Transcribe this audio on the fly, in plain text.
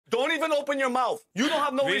Don't even open your mouth. You don't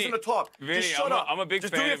have no reason to talk. Vinny, just shut up. I'm a big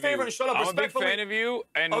just fan of you. Just do me a favor and shut up. I'm a big fan of you.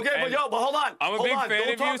 And, okay, but hold on. I'm a big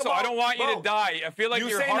fan of you, so I don't want you to die. I feel like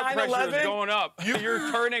your heart pressure is going up.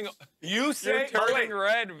 You're turning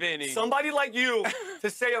red, Vinny. Somebody like you to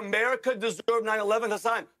say America deserved 9/11,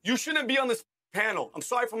 Hasan, you shouldn't be on this panel. I'm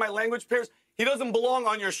sorry for my language, Piers. He doesn't belong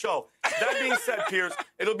on your show. That being said, Piers,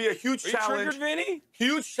 it'll be a huge challenge. Vinny?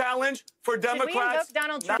 Huge challenge for Democrats.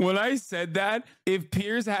 Donald Trump? When I said that, if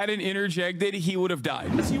Piers hadn't interjected, he would have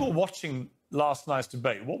died. As you were watching last night's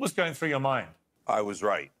debate, what was going through your mind? I was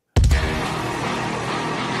right.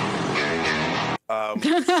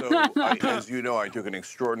 As you know, I took an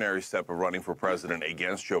extraordinary step of running for president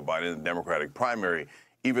against Joe Biden in the Democratic primary,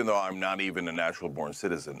 even though I'm not even a natural-born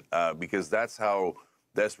citizen, because that's how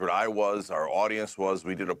desperate I was, our audience was.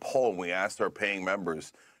 We did a poll and we asked our paying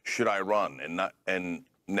members, should I run? And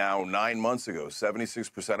now 9 months ago,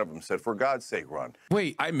 76% of them said, for God's sake, run.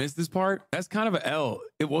 Wait, I missed this part. That's kind of an L.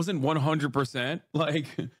 It wasn't 100%. Like,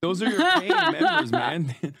 those are your paying members,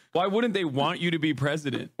 man. Why wouldn't they want you to be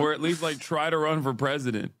president? Or at least, like, try to run for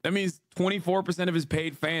president? That means 24% of his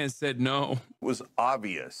paid fans said no. It was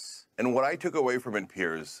obvious. And what I took away from it,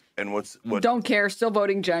 Piers, and what don't care, still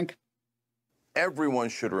voting, Jenk. Everyone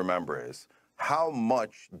should remember is how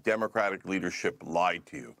much Democratic leadership lied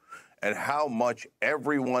to you and how much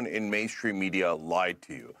everyone in mainstream media lied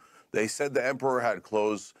to you. They said the emperor had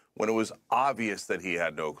clothes when it was obvious that he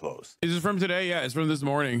had no clothes. Is this from today? Yeah, it's from this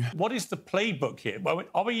morning. What is the playbook here? Well,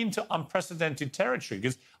 are we into unprecedented territory?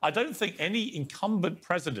 Because I don't think any incumbent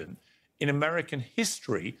president in American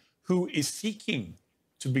history who is seeking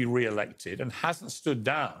to be re-elected and hasn't stood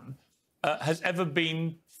down has ever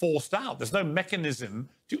been forced out. There's no mechanism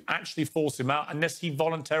to actually force him out unless he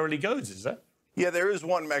voluntarily goes, is there? Yeah, there is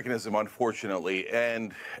one mechanism, unfortunately,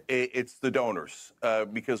 and it's the donors.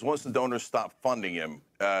 Because once the donors stop funding him,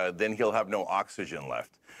 then he'll have no oxygen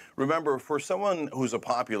left. Remember, for someone who's a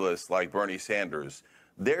populist like Bernie Sanders,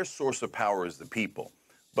 their source of power is the people.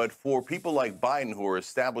 But for people like Biden, who are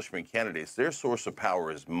establishment candidates, their source of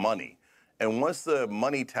power is money. And once the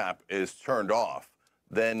money tap is turned off,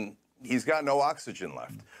 then he's got no oxygen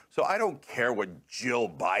left. So I don't care what Jill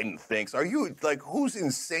Biden thinks. Are you, like, who's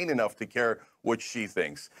insane enough to care what she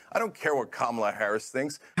thinks? I don't care what Kamala Harris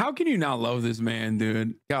thinks. How can you not love this man,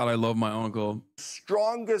 dude? God, I love my uncle.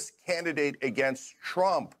 Strongest candidate against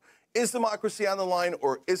Trump. Is democracy on the line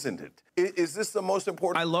or isn't it? Is this the most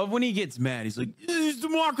important? I love when he gets mad. He's like, is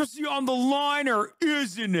democracy on the line or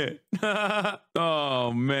isn't it?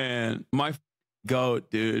 Oh, man. My goat,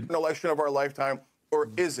 dude. An election of our lifetime. Or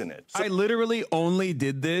isn't it? I literally only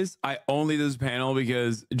did this. I only did this panel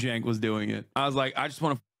because Jank was doing it. I was like, I just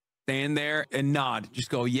want to stand there and nod. Just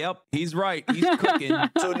go, yep, he's right. He's cooking.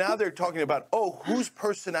 So now they're talking about, oh, whose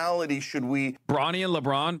personality should we? Bronny and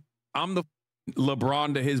LeBron. I'm the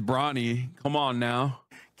LeBron to his Bronny. Come on now.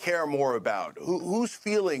 Care more about? Whose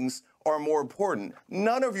feelings are more important?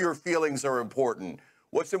 None of your feelings are important.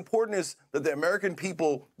 What's important is that the American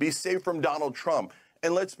people be safe from Donald Trump.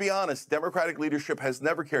 And let's be honest, Democratic leadership has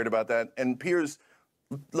never cared about that. And Piers,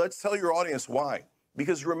 let's tell your audience why.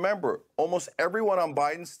 Because remember, almost everyone on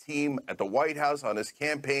Biden's team, at the White House, on his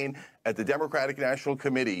campaign, at the Democratic National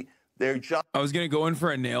Committee, they're just... I was going to go in for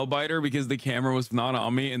a nail biter because the camera was not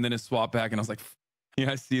on me, and then it swapped back, and I was like,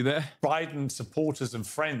 yeah, I see that. Biden supporters and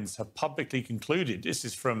friends have publicly concluded, this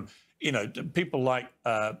is from, you know, people like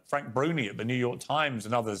Frank Bruni at the New York Times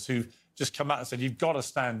and others who've just come out and said, you've got to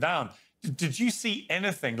stand down. Did you see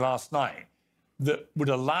anything last night that would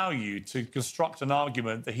allow you to construct an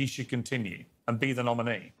argument that he should continue and be the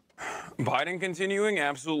nominee? Biden continuing?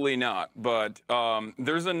 Absolutely not. But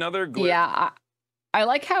there's another glitch. Yeah, I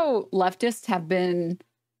like how leftists have been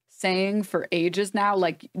saying for ages now,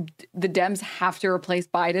 like, the Dems have to replace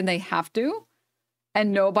Biden. They have to.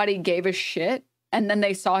 And nobody gave a shit. And then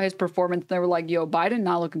they saw his performance and they were like, yo, Biden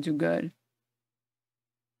not looking too good.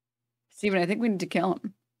 Steven, I think we need to kill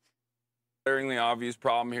him. Glaringly obvious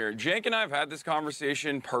problem here. Jake and I have had this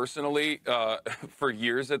conversation personally for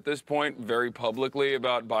years at this point, very publicly,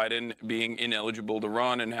 about Biden being ineligible to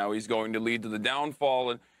run and how he's going to lead to the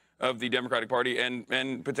downfall of the Democratic Party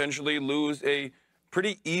and potentially lose a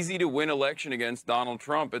pretty easy to win election against Donald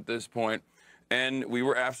Trump at this point. And we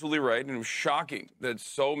were absolutely right. And it was shocking that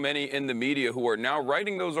so many in the media who are now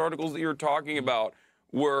writing those articles that you're talking about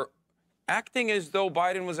were acting as though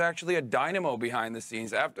Biden was actually a dynamo behind the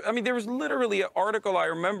scenes. I mean, there was literally an article I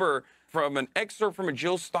remember from an excerpt from a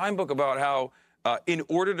Jill Stein book about how in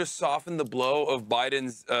order to soften the blow of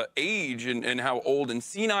Biden's age and how old and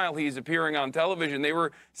senile he's appearing on television. They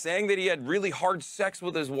were saying that he had really hard sex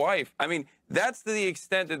with his wife. I mean, that's the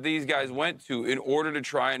extent that these guys went to in order to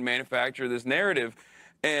try and manufacture this narrative.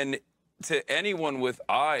 And to anyone with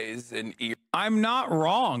eyes and ears, I'm not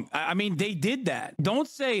wrong. I mean, they did that. Don't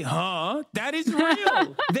say, huh? That is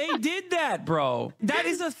real. They did that, bro. That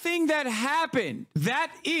is a thing that happened.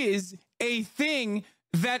 That is a thing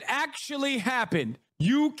that actually happened.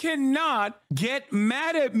 You cannot get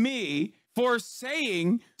mad at me for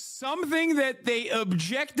saying something that they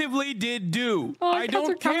objectively did do. Oh, I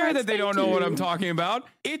don't care that they don't know what I'm talking about.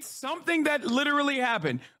 It's something that literally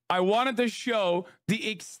happened. I wanted to show the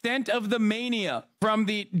extent of the mania from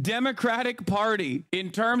the Democratic Party in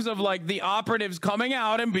terms of like the operatives coming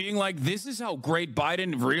out and being like, this is how great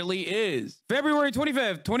Biden really is. February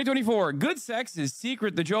 25th, 2024. Good Sex is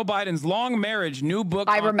Secret to Joe Biden's Long Marriage, new book.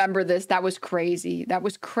 I remember this. That was crazy. That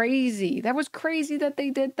was crazy. That was crazy that they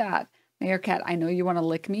did that. Mayor Cat, I know you want to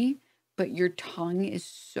lick me, but your tongue is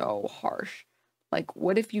so harsh. Like,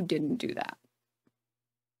 what if you didn't do that?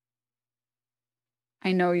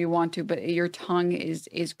 I know you want to, but your tongue is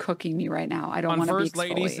cooking me right now. I don't want to be exfoliated. First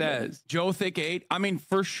Lady says, Joe Thick 8. I mean,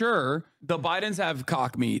 for sure, the Bidens have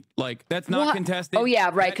cock meat. Like, that's not contested. Oh, yeah,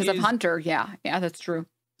 right, because of Hunter. Yeah, that's true.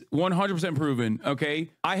 100% proven, okay?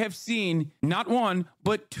 I have seen not one,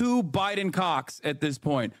 but 2 Biden cocks at this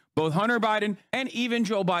point. Both Hunter Biden and even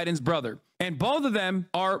Joe Biden's brother. And both of them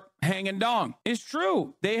are hanging dong. It's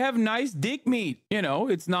true. They have nice dick meat. You know,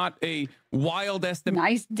 it's not a wild estimation.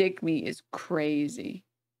 Nice dick meat is crazy.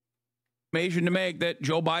 To make that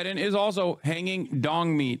Joe Biden is also hanging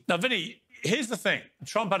dong meat. Now, Vinny, here's the thing.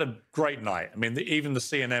 Trump had a great night. I mean, even the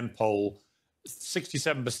CNN poll,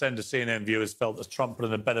 67% of CNN viewers felt that Trump put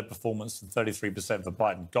in a better performance than 33% for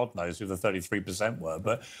Biden. God knows who the 33% were.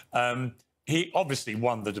 But he obviously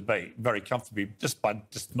won the debate very comfortably just by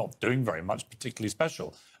not doing very much particularly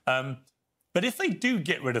special. But if they do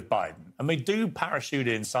get rid of Biden and they do parachute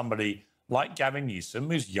in somebody like Gavin Newsom,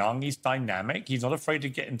 who's young, he's dynamic, he's not afraid to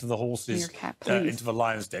get into the horses, into the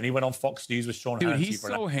lion's den. He went on Fox News with Sean Hannity. Dude, he's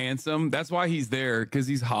so handsome. That's why he's there, because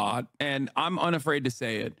he's hot. And I'm unafraid to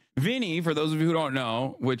say it. Vinny, for those of you who don't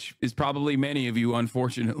know, which is probably many of you,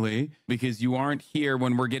 unfortunately, because you aren't here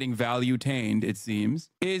when we're getting value-tained, it seems,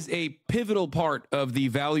 is a pivotal part of the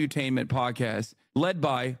Value-tainment podcast led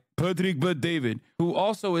by Patrick But David, who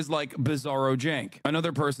also is like Bizarro Jank,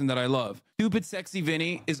 another person that I love. Stupid Sexy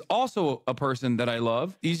Vinny is also a person that I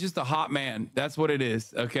love. He's just a hot man. That's what it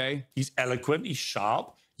is, okay? He's eloquent, he's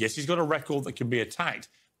sharp. Yes, he's got a record that can be attacked.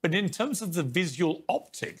 But in terms of the visual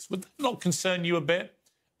optics, would that not concern you a bit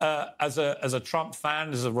as a Trump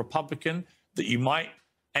fan, as a Republican, that you might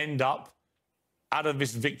end up out of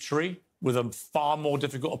this victory with a far more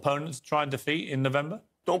difficult opponent to try and defeat in November?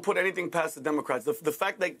 Don't put anything past the Democrats. The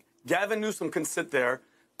fact that Gavin Newsom can sit there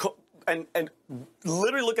and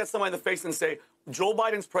literally look at somebody in the face and say, Joe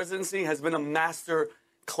Biden's presidency has been a master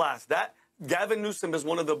class. That Gavin Newsom is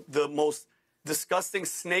one of the most disgusting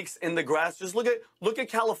snakes in the grass. Just look at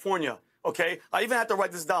California, okay? I even had to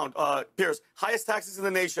write this down, Piers. Highest taxes in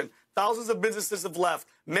the nation. Thousands of businesses have left.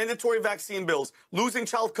 Mandatory vaccine bills. Losing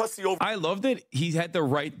child custody over. I love that he's had to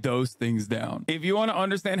write those things down. If you want to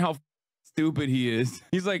understand how stupid he is,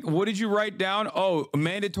 he's like, what did you write down? Oh,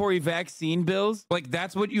 mandatory vaccine bills? Like,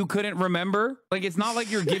 that's what you couldn't remember? Like, it's not like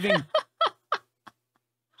you're giving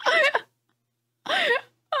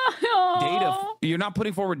data. You're not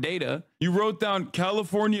putting forward data. You wrote down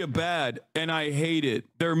California bad, and I hate it.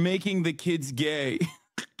 They're making the kids gay.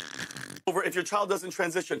 Over if your child doesn't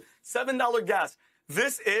transition. $7 gas.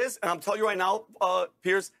 This is, and I'm telling you right now,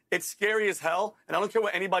 Piers, it's scary as hell. And I don't care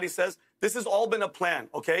what anybody says. This has all been a plan,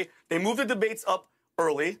 okay? They moved the debates up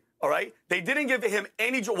early, all right? They didn't give him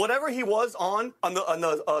any, whatever he was on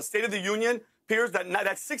the State of the Union, Piers,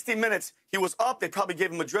 that 60 minutes, he was up. They probably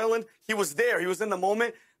gave him adrenaline. He was there. He was in the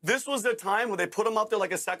moment. This was the time when they put him out there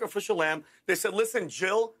like a sacrificial lamb. They said, listen,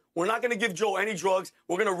 Jill, we're not going to give Joe any drugs.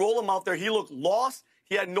 We're going to roll him out there. He looked lost.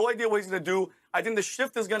 He had no idea what he's going to do. I think the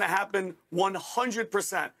shift is going to happen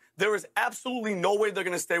 100%. There is absolutely no way they're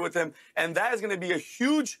going to stay with him. And that is going to be a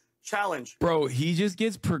huge challenge. Bro, he just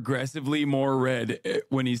gets progressively more red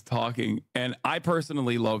when he's talking. And I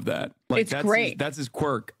personally love that. Like, it's great. That's his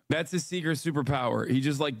quirk. That's his secret superpower. He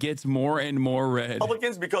just like gets more and more red.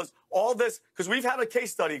 Republicans, because all this, because we've had a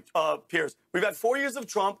case study, Piers. We've had 4 years of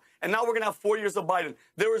Trump, and now we're going to have 4 years of Biden.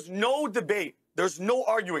 There is no debate. There's no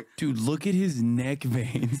arguing. Dude, look at his neck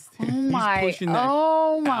veins. Dude. Oh my.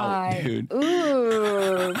 Oh my. Out, dude.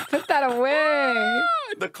 Ooh, put that away.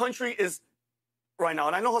 The country is right now.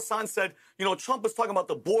 And I know Hasan said, you know, Trump was talking about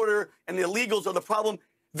the border and the illegals are the problem.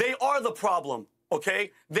 They are the problem,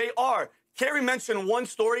 okay? They are. Carrie mentioned one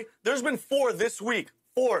story. There's been 4 this week,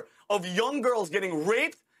 4 of young girls getting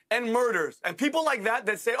raped and murders. And people like that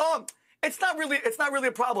say, oh, it's not really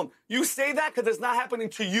a problem. You say that because it's not happening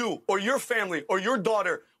to you or your family or your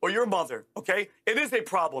daughter or your mother, okay? It is a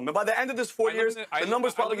problem. And by the end of this 4 years, the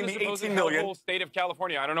number's probably going to be 18 million. The whole state of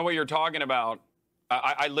California. I don't know what you're talking about.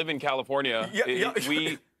 I live in California.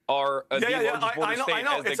 We are the largest border state, I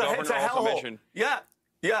know. as the governor also mentioned. Yeah,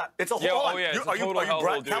 it's a whole. Oh yeah, it's a total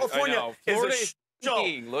hellhole, dude. California Florida is a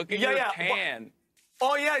stinking. Look at your tan.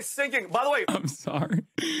 Oh yeah, it's sinking. By the way, I'm sorry.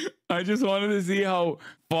 I just wanted to see how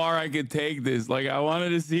far I could take this. Like, I wanted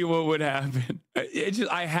to see what would happen.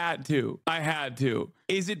 I had to.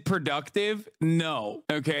 Is it productive? No.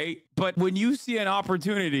 Okay. But when you see an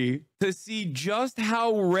opportunity to see just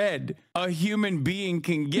how red a human being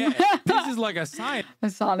can get, this is like a science.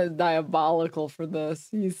 Hasan is diabolical for this.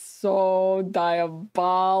 He's so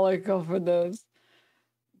diabolical for this.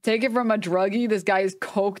 Take it from a druggie. This guy is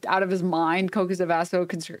coked out of his mind. Coke is a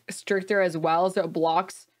vasoconstrictor as well, so it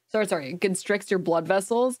blocks. Sorry, it constricts your blood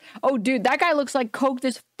vessels. Oh, dude, that guy looks like coked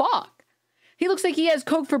as fuck. He looks like he has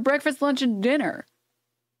coke for breakfast, lunch, and dinner.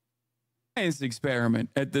 Science experiment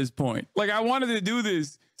at this point. Like, I wanted to do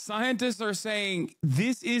this. Scientists are saying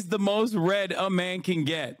this is the most red a man can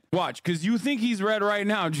get. Watch, because you think he's red right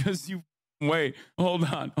now. Just you wait. Hold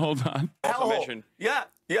on.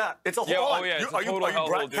 Yeah, it's a whole. Oh yeah, it's a total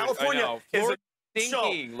hellhole, dude. California is a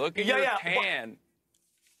stinking. Look at your tan.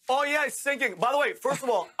 Oh yeah, it's sinking. By the way, first of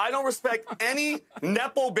all, I don't respect any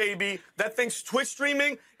nepo baby that thinks Twitch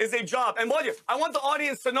streaming is a job. And I want the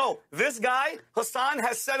audience to know this guy Hasan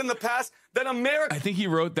has said in the past that America. I think he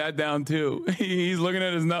wrote that down too. He's looking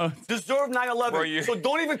at his notes. Deserve 9/11. So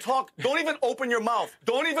don't even talk. Don't even open your mouth.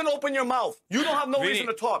 Don't even open your mouth. You don't have no reason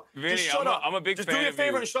to talk. Vinny, just shut up. I'm a big fan of you. Just do me a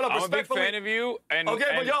favor and shut up. I'm a big fan of you. And okay,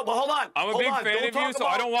 but hold on. I'm a big fan of you, so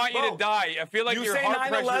I don't want you to die. I feel like your heart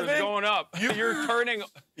pressure is going up. You're turning.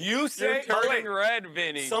 You're turning red,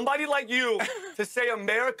 Vinny. Somebody like you to say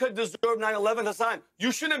America deserved 9/11, Hasan.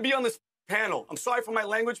 You shouldn't be on this panel. I'm sorry for my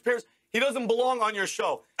language, Piers. He doesn't belong on your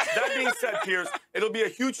show. That being said, Piers, it'll be a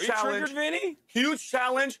huge challenge. You triggered, Vinny? Huge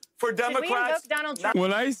challenge for Democrats. Donald Trump?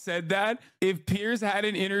 When I said that, if Piers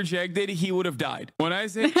hadn't interjected, he would have died. When I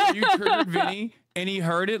said you triggered Vinny and he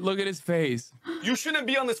heard it, look at his face. You shouldn't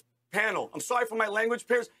be on this panel. I'm sorry for my language,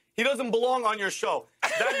 Piers. He doesn't belong on your show.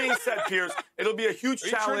 That being said, Piers, it'll be a huge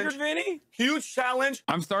challenge. You triggered, Vinny? Huge challenge.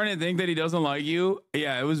 I'm starting to think that he doesn't like you.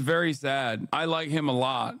 Yeah, it was very sad. I like him a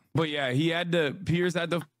lot. But yeah, Piers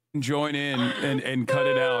had to join in and cut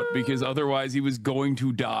it out because otherwise he was going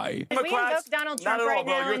to die. Can we invoke Donald Trump right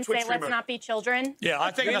now and say, let's not be children? Yeah,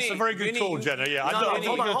 I think that's a very good call, Jenna. Yeah, I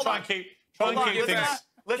think we'll try and keep things.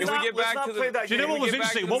 Let's not play that game. Do you know what was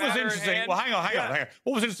interesting? Well, hang on.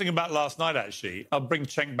 What was interesting about last night, actually, I'll bring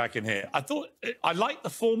Cenk back in here. I liked the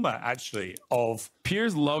format, actually, of...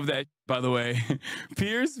 Piers loved that, by the way.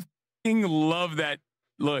 Piers loved that.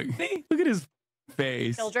 Look at his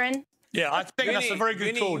face. Children? Yeah, I think that's a very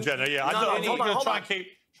good call, Jenna. Yeah, I think we'll try and keep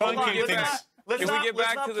things...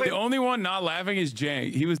 The only one not laughing is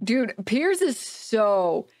Jay. Dude, Piers is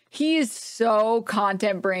so... He is so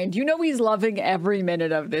content brained. You know he's loving every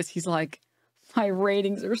minute of this. He's like, my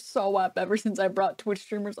ratings are so up ever since I brought Twitch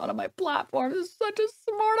streamers onto my platform. This is such a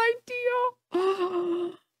smart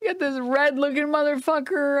idea. I got this red-looking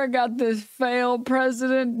motherfucker. I got this failed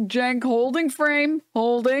president, Cenk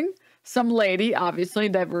holding some lady, obviously,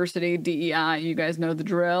 diversity, DEI. You guys know the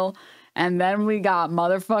drill. And then we got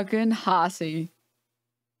motherfucking Hasan.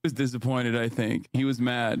 Was disappointed, I think. He was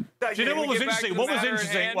mad. Do you know what was interesting? Well,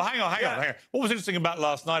 hang on. What was interesting about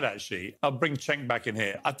last night, actually, I'll bring Cenk back in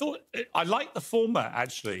here. I liked the format,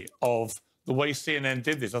 actually, of the way CNN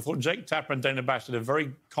did this. I thought Jake Tapper and Dana Bash did a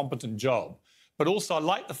very competent job. But also, I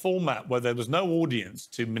liked the format where there was no audience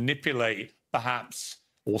to manipulate, perhaps,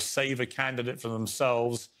 or save a candidate for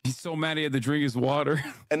themselves. He's so mad he had to drink his water.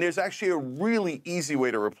 And there's actually a really easy way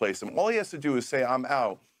to replace him. All he has to do is say, I'm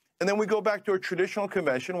out. And then we go back to a traditional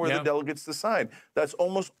convention where the delegates decide. That's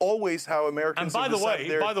almost always how Americans decide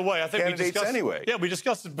their I think candidates anyway. Yeah, we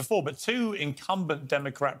discussed it before, but 2 incumbent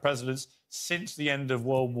Democrat presidents since the end of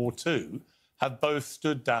World War II have both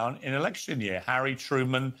stood down in election year, Harry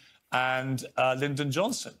Truman and Lyndon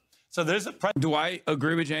Johnson. So there's a... Do I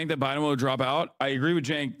agree with Cenk that Biden will drop out? I agree with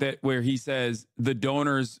Cenk that where he says the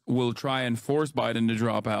donors will try and force Biden to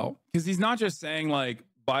drop out. Because he's not just saying, like,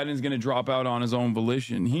 Biden's going to drop out on his own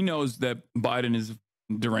volition. He knows that Biden is a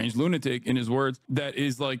deranged lunatic, in his words, that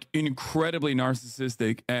is like incredibly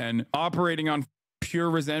narcissistic and operating on pure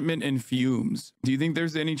resentment and fumes. Do you think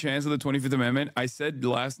there's any chance of the 25th Amendment? I said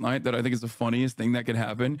last night that I think it's the funniest thing that could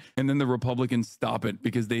happen. And then the Republicans stop it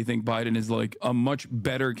because they think Biden is like a much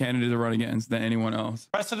better candidate to run against than anyone else.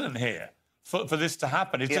 Precedent here for this to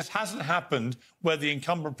happen. It just hasn't happened where the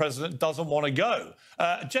incumbent president doesn't want to go.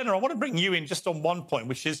 Jenna, I want to bring you in just on one point,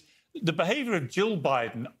 which is the behavior of Jill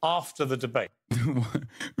Biden after the debate.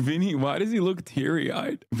 Vinny, why does he look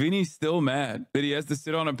teary-eyed? Vinny's still mad that he has to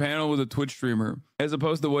sit on a panel with a Twitch streamer, as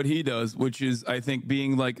opposed to what he does, which is, I think,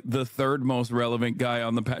 being like the third most relevant guy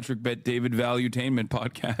on the Patrick Bet David Valuetainment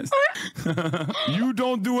podcast. You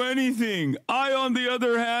don't do anything. I, on the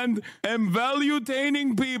other hand, am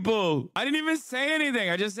valuetaining people. I didn't even say anything.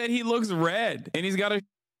 I just said he looks red and he's got a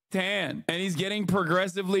tan and he's getting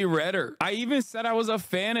progressively redder. I even said I was a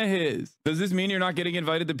fan of his. Does this mean you're not getting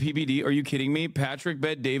invited to PBD? Are you kidding me? Patrick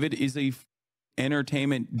Bet David is a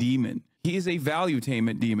entertainment demon. He is a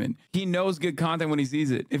valuetainment demon. He knows good content when he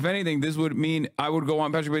sees it. If anything, this would mean I would go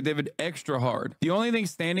on Patrick Bet David extra hard. The only thing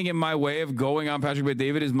standing in my way of going on Patrick Bet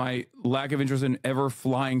David is my lack of interest in ever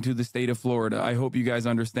flying to the state of Florida. I hope you guys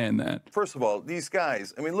understand that. First of all, these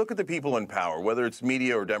guys, I mean, look at the people in power, whether it's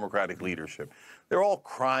media or Democratic leadership. They're all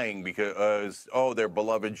crying because, oh, their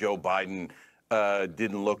beloved Joe Biden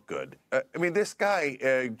didn't look good. I mean, this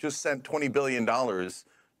guy just sent $20 billion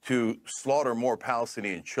to slaughter more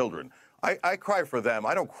Palestinian children. I cry for them.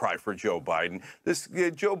 I don't cry for Joe Biden.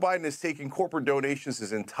 Joe Biden has taken corporate donations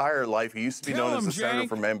his entire life. He used to be known as the senator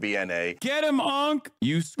from MBNA. Get him, Unc.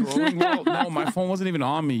 You scrolling? Well, no, my phone wasn't even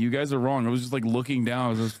on me. You guys are wrong. I was just like looking down. I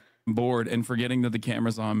was just bored and forgetting that the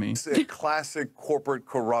camera's on me. It's a classic corporate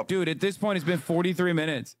corruption. Dude, at this point, it's been 43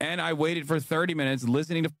 minutes, and I waited for 30 minutes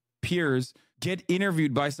listening to Piers get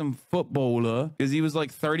interviewed by some footballer because he was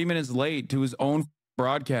like 30 minutes late to his own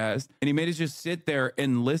broadcast, and he made us just sit there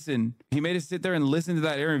and listen. He made us sit there and listen to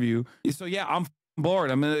that interview. So yeah, I'm bored.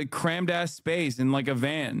 I'm in a crammed ass space in like a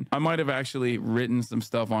van. I might have actually written some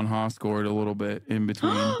stuff on Hoscourt a little bit in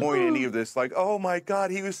between. Point any of this like, oh my God,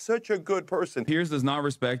 he was such a good person. Piers does not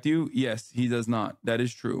respect you. Yes, he does not. That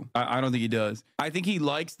is true. I don't think he does. I think he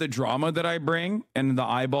likes the drama that I bring and the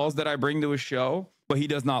eyeballs that I bring to a show, but he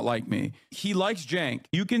does not like me. He likes jank.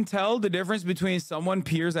 You can tell the difference between someone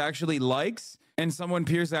Piers actually likes and someone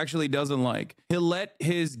Piers actually doesn't like. He'll let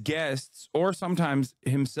his guests, or sometimes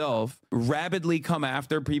himself, rabidly come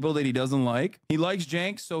after people that he doesn't like. He likes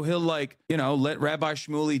jank, so he'll like, you know, let Rabbi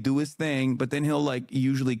Shmuley do his thing, but then he'll like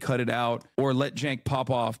usually cut it out or let jank pop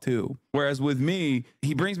off too. Whereas with me,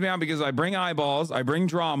 he brings me on because I bring eyeballs, I bring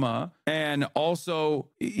drama, and also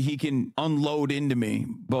he can unload into me,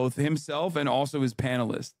 both himself and also his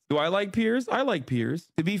panelists. Do I like Piers? I like Piers.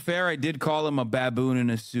 To be fair, I did call him a baboon in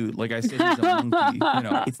a suit. Like I said, he's a monkey. You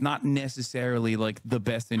know, it's not necessarily like the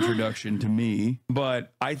best introduction to me,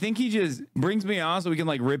 but I think he just brings me on so we can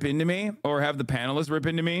like rip into me or have the panelists rip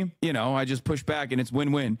into me. You know, I just push back and it's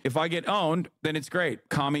win-win. If I get owned, then it's great.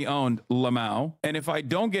 Kami owned Lamau. And if I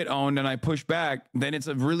don't get owned and I push back, then it's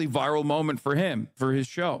a really viral moment for him, for his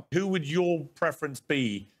show. Who would your preference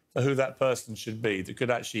be for who that person should be that could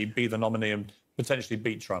actually be the nominee and potentially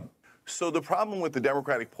beat Trump? So the problem with the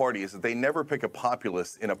Democratic Party is that they never pick a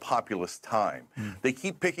populist in a populist time. They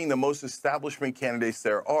keep picking the most establishment candidates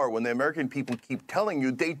there are when the American people keep telling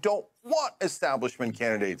you they don't want establishment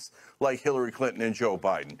candidates like Hillary Clinton and Joe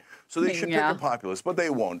Biden. So they should pick a populist, but they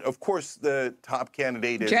won't. Of course, the top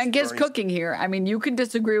candidate is Cenk is cooking here. I mean, you can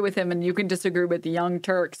disagree with him and you can disagree with the Young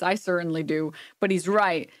Turks. I certainly do. But he's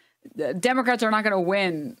right. The Democrats are not going to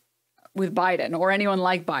win with Biden or anyone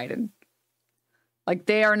like Biden. Like,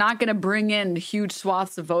 they are not going to bring in huge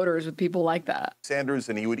swaths of voters with people like that. Sanders,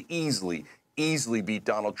 and he would easily beat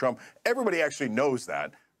Donald Trump. Everybody actually knows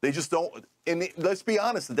that. They just don't. And let's be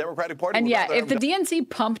honest, the Democratic Party. And yeah, if the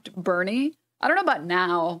DNC pumped Bernie, I don't know about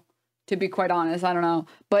now, to be quite honest, I don't know.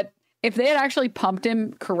 But if they had actually pumped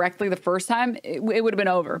him correctly the first time, it would have been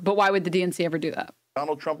over. But why would the DNC ever do that?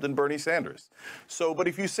 Donald Trump than Bernie Sanders. So, but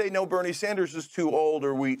if you say, no, Bernie Sanders is too old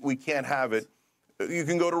or we can't have it, you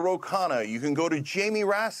can go to Ro Khanna. You can go to Jamie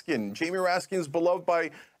Raskin. Jamie Raskin is beloved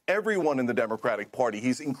by everyone in the Democratic Party.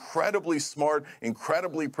 He's incredibly smart,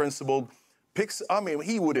 incredibly principled. I mean,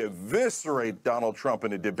 he would eviscerate Donald Trump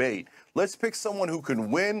in a debate. Let's pick someone who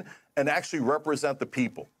can win and actually represent the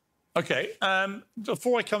people. Okay.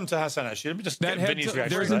 Before I come to Hasan, actually, let me just get Vinny's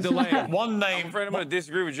reaction. There's a delay. One name. I'm afraid I'm going to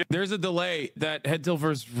disagree with you. There's a delay that head tilt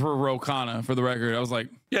for Ro Khanna, for the record. I was like,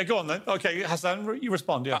 yeah, go on then. Okay, Hasan, you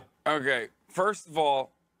respond. Yeah. Okay. First of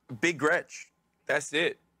all, Big Gretch. That's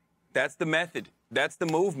it. That's the method. That's the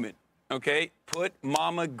movement. Okay? Put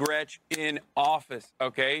Mama Gretch in office.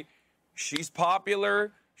 Okay? She's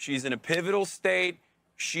popular. She's in a pivotal state.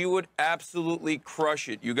 she would absolutely crush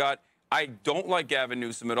it. I don't like Gavin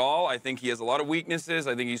Newsom at all. I think he has a lot of weaknesses.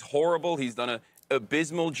 I think he's horrible. He's done an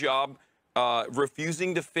abysmal job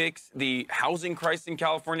refusing to fix the housing crisis in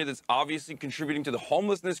California that's obviously contributing to the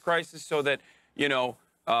homelessness crisis so that, you know,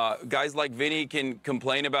 guys like Vinny can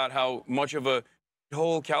complain about how much of a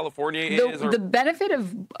whole California is. The benefit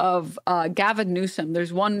of Gavin Newsom,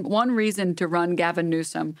 there's one reason to run Gavin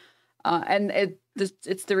Newsom, and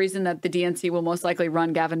it's the reason that the DNC will most likely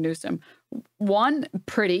run Gavin Newsom. One,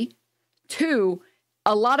 pretty. Two,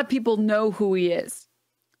 a lot of people know who he is.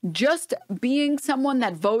 Just being someone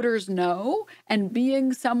that voters know and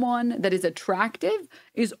being someone that is attractive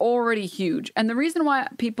is already huge. And the reason why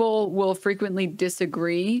people will frequently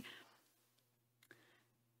disagree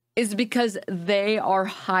is because they are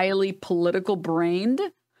highly political brained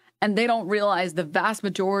and they don't realize the vast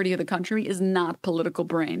majority of the country is not political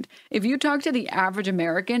brained. If you talk to the average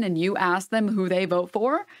American and you ask them who they vote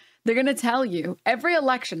for, they're going to tell you every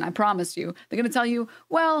election, I promise you, they're going to tell you,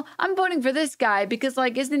 well, I'm voting for this guy because,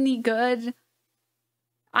 like, isn't he good?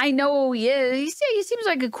 I know who he is. He seems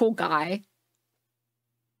like a cool guy.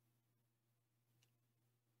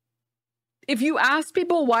 If you ask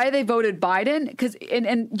people why they voted Biden, because,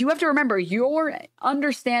 and you have to remember, your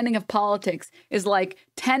understanding of politics is like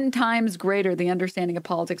 10 times greater the understanding of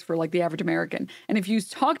politics for like the average American. And if you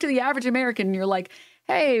talk to the average American and you're like,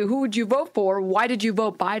 hey, who would you vote for? Why did you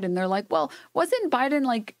vote Biden? They're like, well, wasn't Biden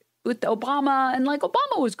like with Obama? And like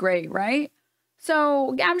Obama was great, right?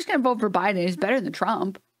 So yeah, I'm just going to vote for Biden. He's better than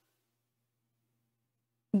Trump.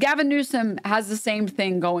 Gavin Newsom has the same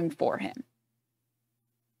thing going for him.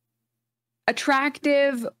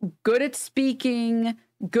 Attractive, good at speaking,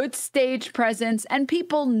 good stage presence, and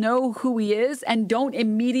people know who he is and don't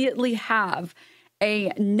immediately have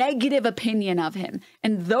a negative opinion of him.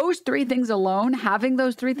 And those three things alone, having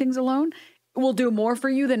those three things alone, will do more for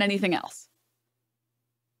you than anything else.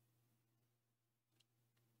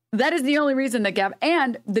 That is the only reason that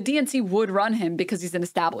and the DNC would run him because he's an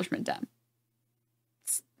establishment Dem.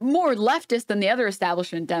 It's more leftist than the other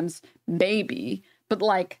establishment Dems, maybe, but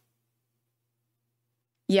like,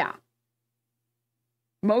 yeah.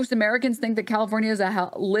 Most Americans think that California is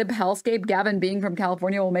a lib hellscape. Gavin being from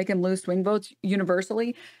California will make him lose swing votes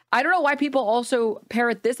universally. I don't know why people also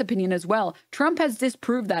parrot this opinion as well. Trump has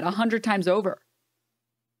disproved that 100 times over.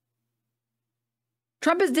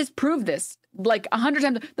 Trump has disproved this like 100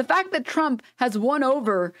 times. The fact that Trump has won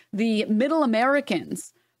over the middle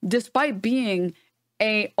Americans, despite being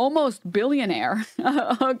a almost billionaire,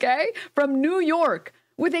 okay, from New York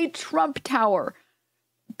with a Trump Tower.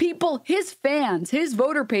 People, his fans, his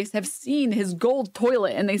voter base have seen his gold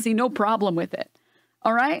toilet and they see no problem with it.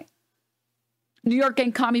 All right? New York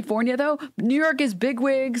ain't California, though. New York is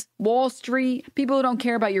bigwigs, Wall Street, people who don't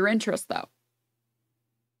care about your interests, though.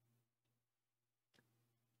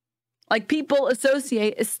 Like, people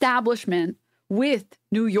associate establishment with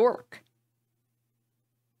New York.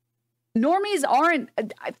 Normies aren't,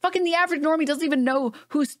 fucking the average normie doesn't even know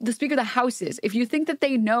who the Speaker of the House is. If you think that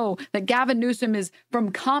they know that Gavin Newsom is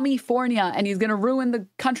from California and he's going to ruin the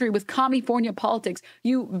country with California politics,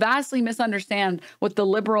 you vastly misunderstand what the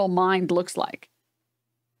liberal mind looks like.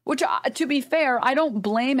 Which, to be fair, I don't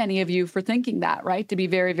blame any of you for thinking that, right? To be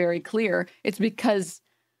very, very clear. It's because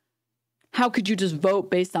how could you just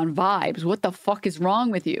vote based on vibes? What the fuck is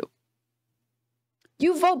wrong with you?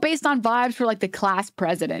 You vote based on vibes for like the class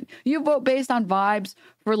president. You vote based on vibes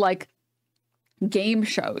for like game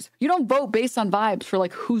shows. You don't vote based on vibes for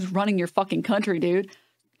like who's running your fucking country, dude.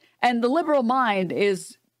 And the liberal mind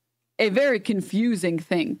is a very confusing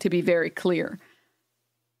thing, to be very clear.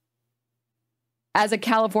 As a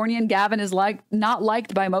Californian, Gavin is not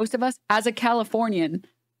liked by most of us. As a Californian,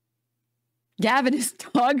 Gavin is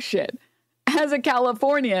dog shit. As a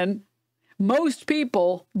Californian, most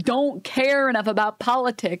people don't care enough about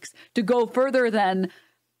politics to go further than,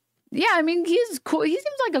 yeah, I mean, he's cool. He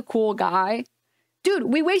seems like a cool guy. Dude,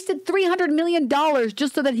 we wasted $300 million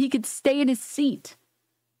just so that he could stay in his seat.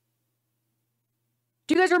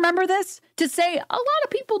 Do you guys remember this? To say a lot of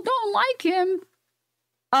people don't like him.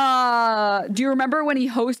 Do you remember when he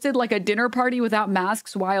hosted like a dinner party without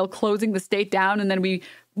masks while closing the state down, and then we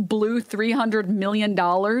blew $300 million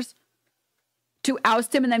to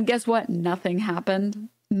oust him, and then guess what? Nothing happened.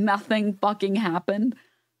 Nothing fucking happened.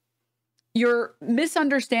 You're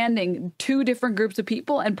misunderstanding two different groups of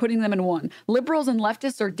people and putting them in one. Liberals and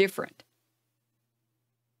leftists are different.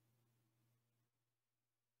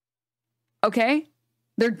 Okay?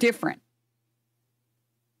 They're different.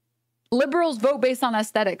 Liberals vote based on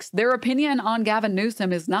aesthetics. Their opinion on Gavin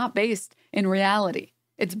Newsom is not based in reality.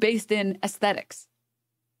 It's based in aesthetics.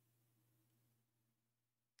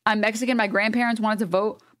 I'm Mexican. My grandparents wanted to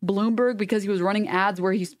vote Bloomberg because he was running ads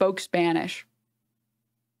where he spoke Spanish.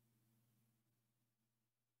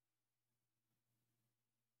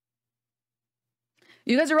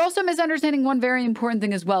 You guys are also misunderstanding one very important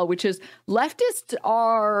thing as well, which is leftists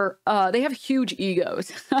are, they have huge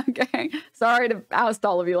egos, okay? Sorry to oust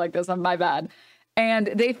all of you like this, my bad. And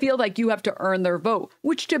they feel like you have to earn their vote,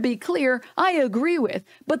 which, to be clear, I agree with,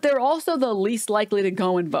 but they're also the least likely to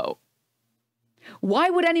go and vote. Why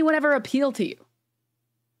would anyone ever appeal to you?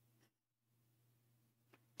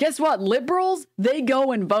 Guess what? Liberals, they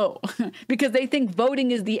go and vote because they think voting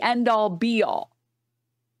is the end-all, be-all.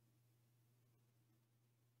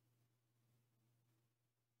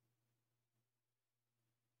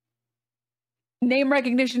 Name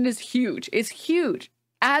recognition is huge. It's huge.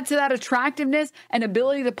 Add to that attractiveness and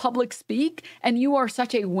ability to public speak, and you are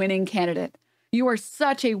such a winning candidate. You are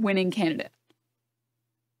such a winning candidate.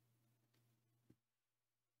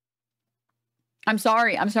 I'm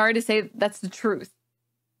sorry. I'm sorry to say that's the truth.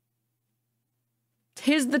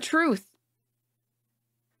 'Tis the truth.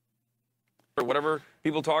 Or whatever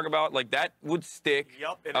people talk about, like that would stick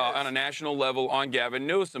Yep, on a national level on Gavin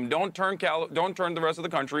Newsom. Don't turn the rest of the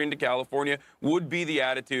country into California would be the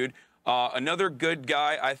attitude. Another good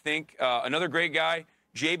guy, I think, another great guy,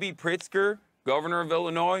 J.B. Pritzker, governor of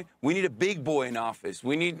Illinois. We need a big boy in office.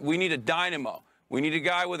 We need a dynamo. We need a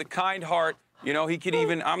guy with a kind heart. You know, he could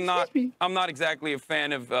even. I'm not exactly a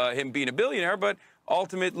fan of him being a billionaire, but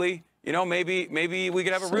ultimately, you know, maybe we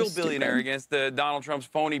could have a real billionaire against Donald Trump's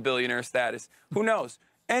phony billionaire status. Who knows?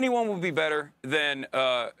 Anyone would be better than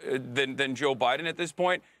Joe Biden at this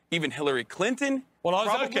point. Even Hillary Clinton.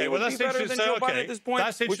 Well, okay. Well, that's interesting. So, okay,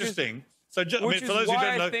 that's interesting. So, I mean, for those who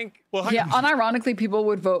don't know, well, yeah, unironically, people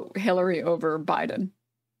would vote Hillary over Biden.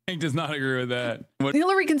 Hank does not agree with that.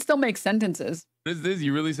 Hillary can still make sentences. What is this?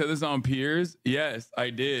 You really said this on Piers? Yes, I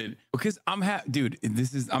did. Because dude,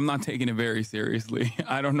 I'm not taking it very seriously.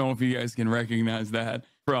 I don't know if you guys can recognize that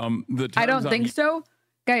from the terms I don't think so.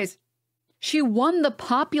 Guys, she won the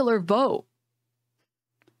popular vote.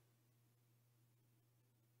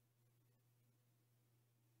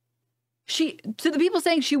 To the people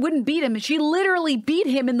saying she wouldn't beat him, she literally beat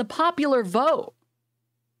him in the popular vote.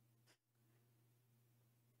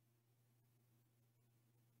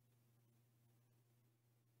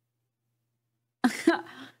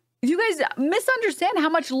 You guys misunderstand how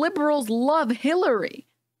much liberals love Hillary.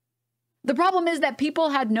 The problem is that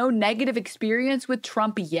people had no negative experience with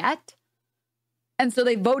Trump yet, and so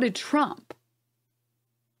they voted Trump.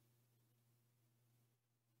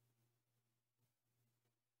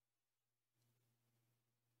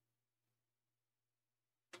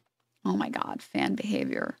 Oh my God, fan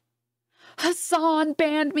behavior. Hasan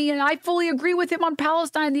banned me, and I fully agree with him on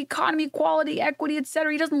Palestine, the economy, equality, equity,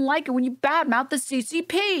 etc. He doesn't like it when you badmouth the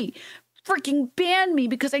CCP. Freaking banned me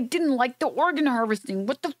because I didn't like the organ harvesting.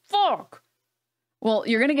 What the fuck? Well,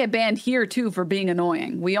 you're going to get banned here, too, for being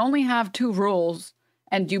annoying. We only have 2 rules,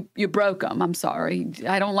 and you broke them. I'm sorry.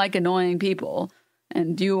 I don't like annoying people,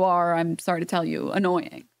 and you are, I'm sorry to tell you,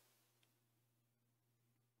 annoying.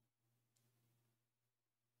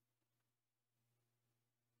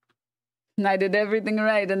 And I did everything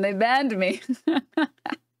right, and they banned me.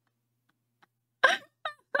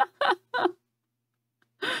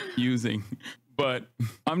 But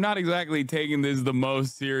I'm not exactly taking this the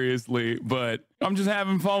most seriously, but I'm just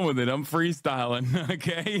having fun with it. I'm freestyling,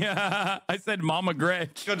 okay? I said Mama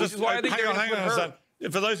Gretch. Hang on.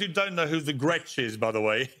 For those who don't know who the Gretch is, by the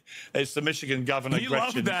way, it's the Michigan governor,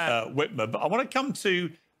 Gretchen Whitmer. But I want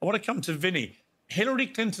to come to Vinny. Hillary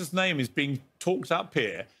Clinton's name is being talked up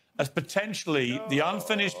here as potentially the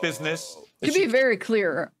unfinished business. To be very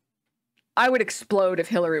clear, I would explode if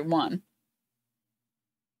Hillary won.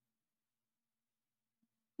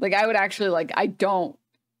 Like, I would actually, like, I don't.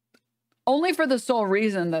 Only for the sole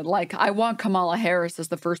reason that, like, I want Kamala Harris as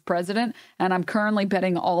the first president, and I'm currently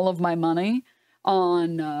betting all of my money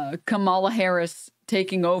on Kamala Harris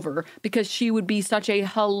taking over because she would be such a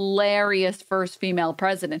hilarious first female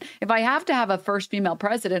president. If I have to have a first female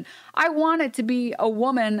president, I want it to be a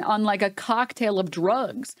woman on, like, a cocktail of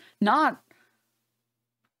drugs, not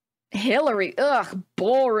Hillary. Ugh,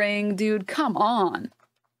 boring, dude. Come on.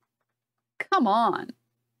 Come on.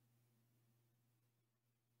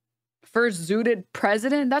 First zooted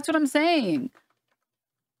president? That's what I'm saying.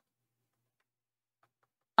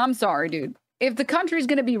 I'm sorry, dude. If the country's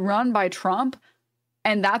going to be run by Trump,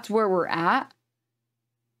 and that's where we're at,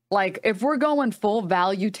 like, if we're going full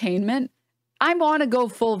valuetainment, I want to go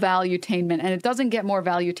full valuetainment, and it doesn't get more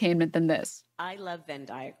valuetainment than this. I love Venn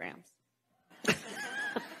diagrams.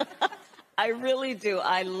 I really do.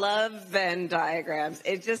 I love Venn diagrams.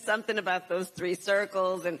 It's just something about those three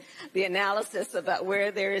circles and the analysis about where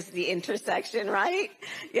there is the intersection, right?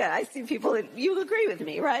 Yeah, I see people, you agree with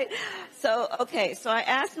me, right? So, okay, so I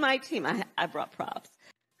asked my team, I brought props.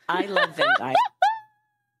 I love Venn diagrams.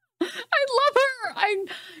 I love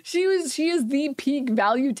her. She is the peak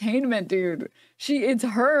valuetainment, dude. It's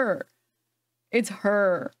her. It's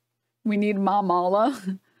her. We need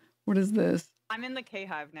Mamala. What is this? I'm in the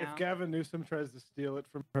K-Hive now. If Gavin Newsom tries to steal it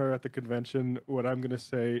from her at the convention, what I'm going to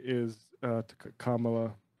say is to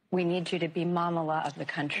Kamala. We need you to be Mamala of the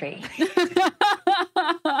country.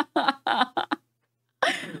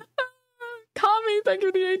 Kami, thank you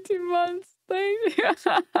for the 18 months. Thank you.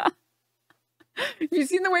 Have you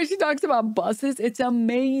seen the way she talks about buses? It's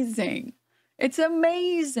amazing. It's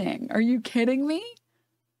amazing. Are you kidding me?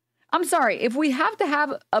 I'm sorry. If we have to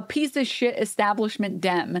have a piece of shit establishment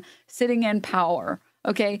Dem sitting in power,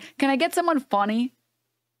 okay, can I get someone funny?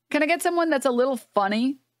 Can I get someone that's a little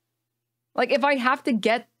funny? Like if I have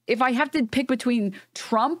to pick between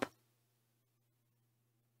Trump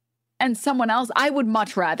and someone else, I would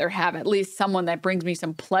much rather have at least someone that brings me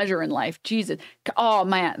some pleasure in life. Jesus. Oh,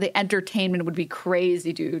 man. The entertainment would be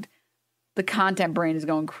crazy, dude. The content brain is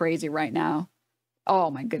going crazy right now. Oh,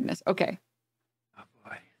 my goodness. Okay. Oh,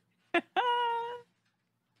 boy.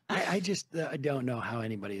 I just I don't know how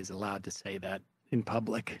anybody is allowed to say that in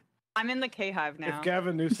public. I'm in the K-Hive now. If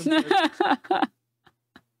Gavin Newsom...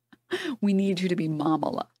 We need you to be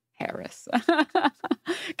Kamala Harris.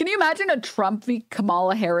 Can you imagine a Trump v.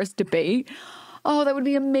 Kamala Harris debate? Oh, that would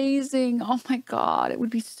be amazing. Oh my God, it would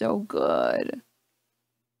be so good.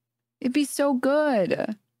 It'd be so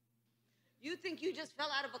good. You think you just fell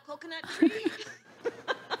out of a coconut tree?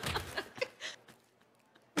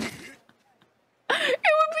 It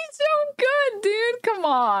would be so good, dude. Come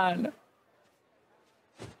on.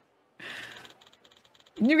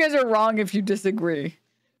 You guys are wrong if you disagree.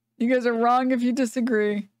 You guys are wrong if you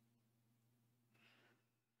disagree.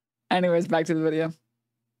 Anyways, back to the video.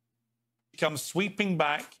 She comes sweeping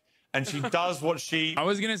back and she does what she... I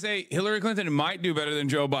was going to say Hillary Clinton might do better than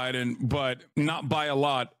Joe Biden, but not by a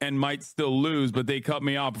lot, and might still lose, but they cut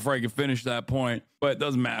me off before I could finish that point. But it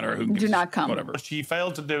doesn't matter. Do not come. Whatever. She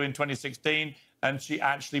failed to do in 2016, and she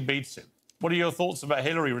actually beats him. What are your thoughts about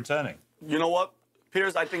Hillary returning? You know what,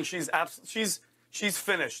 Piers? I think she's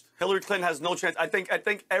finished. Hillary Clinton has no chance. I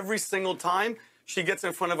think every single time she gets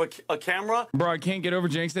in front of a camera. Bro, I can't get over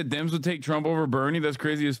Jenks that Dems would take Trump over Bernie. That's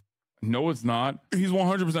crazy as no, it's not. He's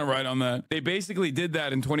 100% right on that. They basically did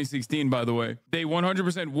that in 2016, by the way. They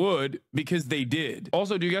 100% would because they did.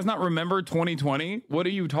 Also, do you guys not remember 2020? What are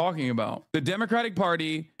you talking about? The Democratic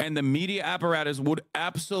Party and the media apparatus would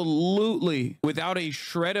absolutely, without a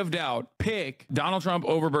shred of doubt, pick Donald Trump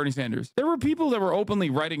over Bernie Sanders. There were people that were openly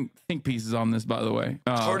writing think pieces on this, by the way,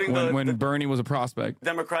 when Bernie was a prospect.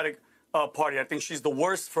 Democratic Party. I think she's the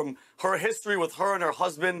worst. From her history with her and her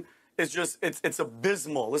husband is just, it's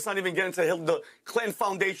abysmal. Let's not even get into the Clinton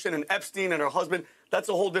Foundation and Epstein and her husband. That's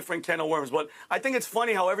a whole different can of worms. But I think it's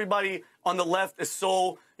funny how everybody on the left is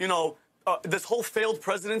so, this whole failed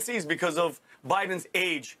presidency is because of Biden's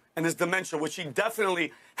age and his dementia, which he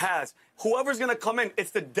definitely has. Whoever's going to come in,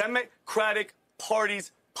 it's the Democratic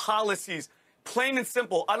Party's policies. Plain and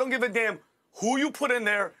simple. I don't give a damn who you put in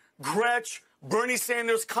there, Gretsch, Bernie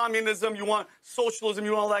Sanders, communism, you want socialism,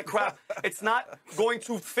 you want all that crap. It's not going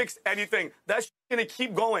to fix anything. That's going to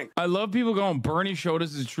keep going. I love people going, Bernie showed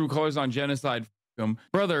us his true colors on genocide.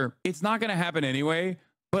 Brother, it's not going to happen anyway.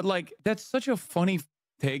 But like, that's such a funny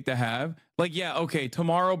take to have. Like, yeah, okay,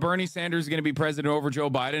 tomorrow Bernie Sanders is going to be president over Joe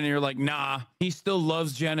Biden. And you're like, nah, he still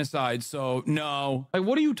loves genocide. So no. Like,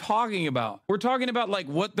 what are you talking about? We're talking about like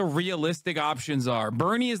what the realistic options are.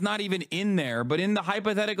 Bernie is not even in there, but in the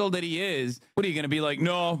hypothetical that he is, what are you going to be like?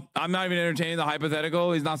 No, I'm not even entertaining the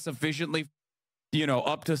hypothetical. He's not sufficiently,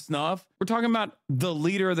 up to snuff. We're talking about the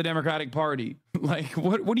leader of the Democratic Party. Like,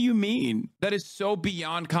 what do you mean? That is so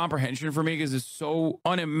beyond comprehension for me because it's so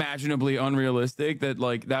unimaginably unrealistic that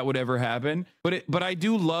like that would ever happen. But I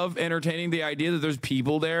do love entertaining the idea that there's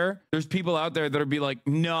people there. There's people out there that would be like,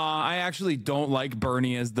 nah, I actually don't like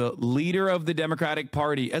Bernie as the leader of the Democratic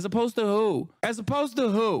Party. As opposed to who? As opposed to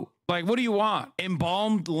who? Like, what do you want?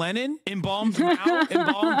 Embalmed Lenin? Embalmed Mao?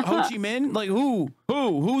 Embalmed Ho Chi Minh? Like, who?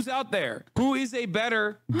 Who's out there? Who is a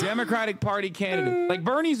better Democratic Party candidate? Like,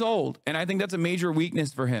 Bernie's old, and I think that's a major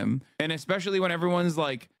weakness for him. And especially when everyone's,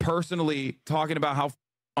 like, personally talking about how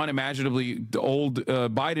unimaginably old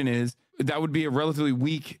Biden is, that would be a relatively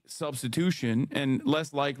weak substitution and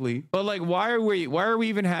less likely. But like, why are we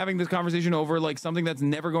even having this conversation over like something that's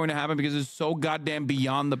never going to happen because it's so goddamn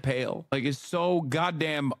beyond the pale? Like, it's so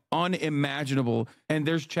goddamn unimaginable. And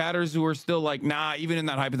there's chatters who are still like, nah, even in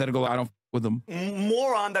that hypothetical, I don't with them.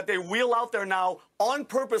 Moron that they wheel out there now on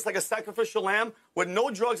purpose like a sacrificial lamb with no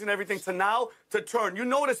drugs and everything to turn. You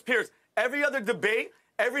notice, Piers, every other debate,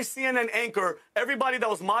 every CNN anchor, everybody that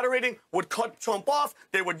was moderating would cut Trump off.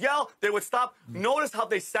 They would yell. They would stop. Notice how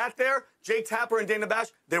they sat there, Jay Tapper and Dana Bash.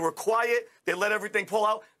 They were quiet. They let everything pull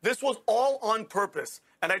out. This was all on purpose.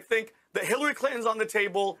 And I think that Hillary Clinton's on the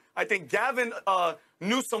table. I think Gavin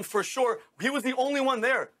Newsom, for sure, he was the only one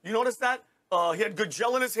there. You notice that? He had good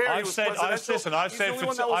gel in his hair.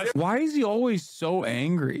 Why is he always so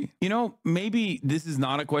angry? You know, maybe this is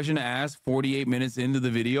not a question to ask 48 minutes into the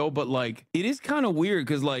video, but like, it is kind of weird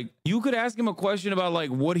because like, you could ask him a question about like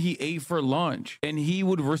what he ate for lunch and he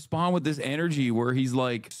would respond with this energy where he's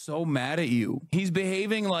like so mad at you. He's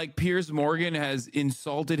behaving like Piers Morgan has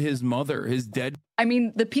insulted his mother, his dead. I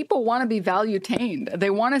mean, the people want to be value-tained. They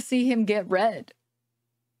want to see him get red.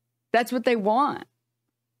 That's what they want.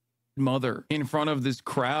 Mother in front of this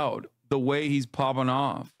crowd, the way he's popping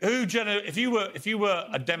off. Who, Jenna, if you were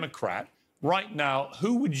a Democrat right now,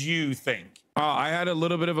 who would you think? I had a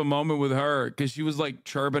little bit of a moment with her because she was like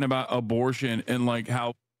chirping about abortion and like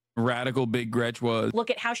how radical Big Gretch was. Look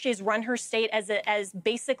at how she has run her state as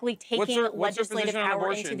basically taking legislative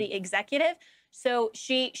power into the executive. So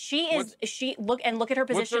look at her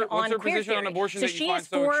position on queer theory. On abortion so that she you find is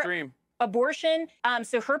so for extreme? Abortion.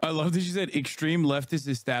 So her. I love that she said extreme leftist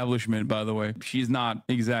establishment, by the way. She's not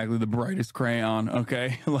exactly the brightest crayon,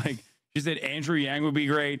 okay? Like, she said Andrew Yang would be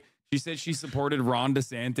great. She said she supported Ron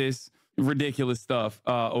DeSantis. Ridiculous stuff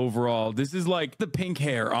overall. This is like the pink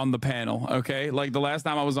hair on the panel, okay? Like the last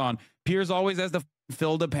time I was on, Piers always has to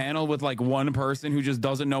fill the panel with like one person who just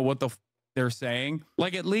doesn't know what the they're saying.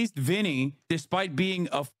 Like at least Vinny, despite being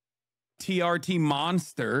a TRT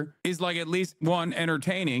monster, is like at least one,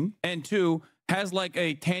 entertaining, and two, has like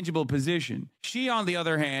a tangible position. She, on the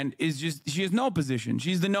other hand, she has no position.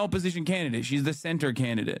 She's the no position candidate. She's the center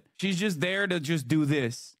candidate. She's just there to just do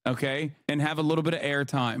this, okay? And have a little bit of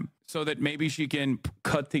airtime so that maybe she can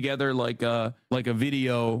cut together like a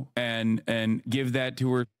video and give that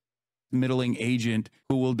to her middling agent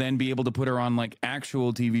who will then be able to put her on like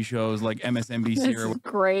actual TV shows like MSNBC or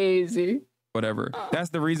crazy. Whatever. That's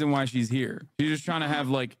the reason why she's here. She's just trying to have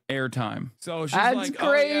like airtime. So she's That's like,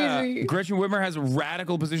 crazy. Oh, yeah. Gretchen Whitmer has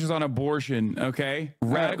radical positions on abortion. Okay,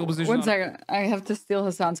 radical positions. One second, I have to steal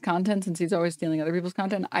Hasan's content since he's always stealing other people's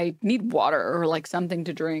content. I need water or like something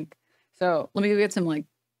to drink. So let me go get some like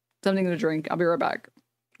something to drink. I'll be right back.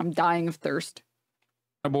 I'm dying of thirst.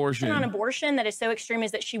 Abortion. On abortion that is so extreme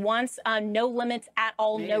is that she wants no limits at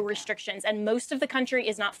all, no restrictions, and most of the country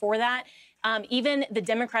is not for that. Even the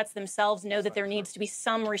Democrats themselves know that there needs to be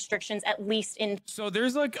some restrictions, at least in. So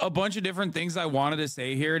there's like a bunch of different things I wanted to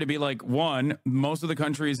say here to be like, one, most of the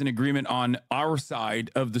country is in agreement on our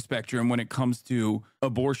side of the spectrum when it comes to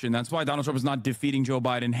abortion. That's why Donald Trump is not defeating Joe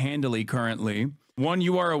Biden handily currently. One,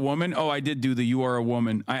 you are a woman. Oh, I did do the you are a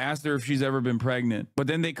woman. I asked her if she's ever been pregnant, but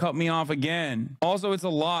then they cut me off again. Also, it's a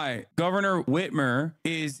lie. Governor Whitmer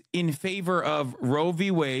is in favor of Roe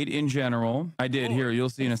v. Wade in general. I did. Here, you'll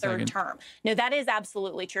see in a second. Third term. No, that is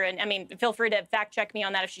absolutely true. And I mean, feel free to fact check me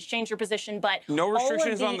on that if she's changed her position. But no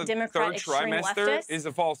restrictions on the Democrat third trimester is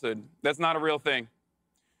a falsehood. That's not a real thing.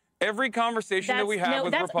 Every conversation that we have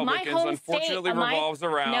with Republicans, unfortunately, revolves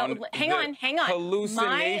around hang on.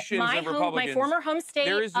 hallucinations of Republicans. My former home state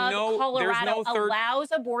of Colorado allows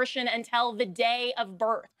abortion until the day of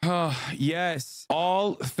birth. Yes,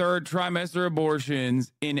 all third trimester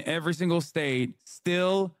abortions in every single state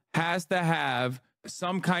still has to have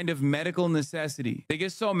some kind of medical necessity. They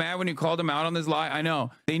get so mad when you call them out on this lie. I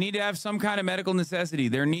know. They need to have some kind of medical necessity.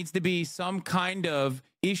 There needs to be some kind of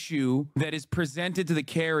issue that is presented to the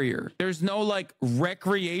carrier. There's no like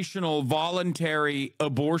recreational voluntary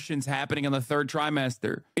abortions happening in the third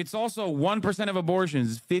trimester. It's also 1% of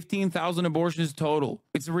abortions, 15,000 abortions total.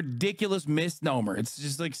 It's a ridiculous misnomer. It's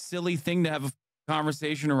just like silly thing to have a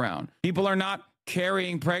conversation around. People are not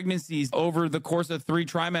carrying pregnancies over the course of 3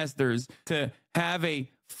 trimesters to have a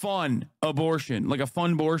fun abortion, like a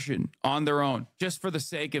fun abortion on their own, just for the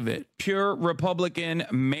sake of it. Pure Republican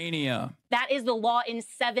mania. That is the law in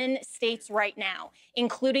 7 states right now,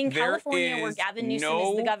 including California, where Gavin Newsom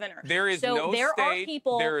is the governor. There is no state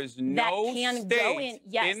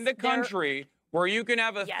in the country where you can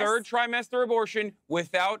have a third trimester abortion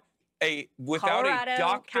without a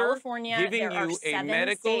doctor giving you a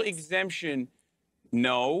medical exemption.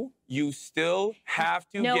 No, you still have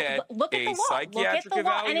to get look at a the law. psychiatric Look at the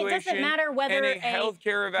law. evaluation And it doesn't matter whether and a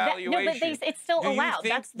healthcare evaluation. No, but it's still allowed.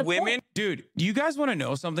 That's the point. Dude, do you guys want to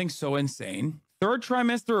know something so insane? Third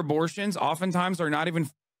trimester abortions oftentimes are not even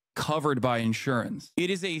covered by insurance. It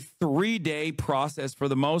is a 3-day process for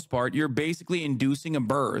the most part. You're basically inducing a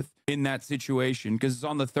birth in that situation because it's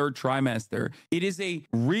on the 3rd trimester. It is a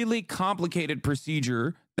really complicated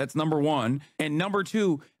procedure. That's number one. And number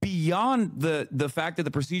two, beyond the fact that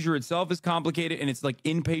the procedure itself is complicated and it's like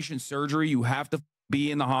inpatient surgery, you have to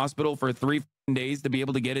be in the hospital for 3 days to be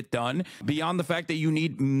able to get it done. Beyond the fact that you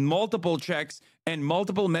need multiple checks and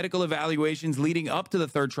multiple medical evaluations leading up to the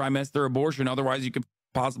 3rd trimester abortion. Otherwise, you could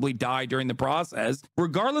possibly die during the process.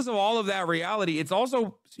 Regardless of all of that reality, it's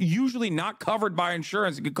also usually not covered by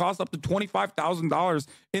insurance. It could cost up to $25,000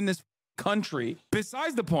 in this country.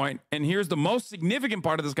 Besides the point, and here's the most significant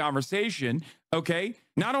part of this conversation, okay?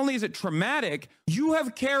 Not only is it traumatic, you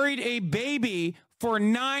have carried a baby for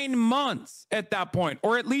 9 months at that point,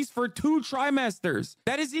 or at least for 2 trimesters.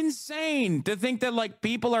 That is insane to think that like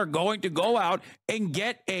people are going to go out and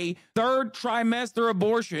get a 3rd trimester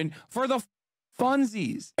abortion for the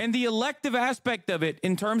funsies. And the elective aspect of it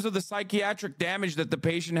in terms of the psychiatric damage that the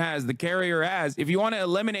patient has, the carrier has, if you want to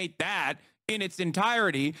eliminate that in its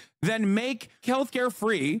entirety, then make healthcare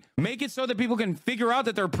free, make it so that people can figure out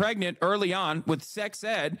that they're pregnant early on with sex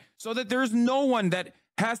ed, so that there's no one that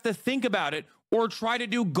has to think about it or try to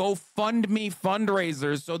do GoFundMe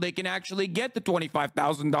fundraisers so they can actually get the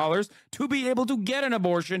 $25,000 to be able to get an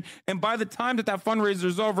abortion. And by the time that fundraiser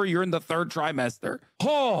is over, you're in the 3rd trimester.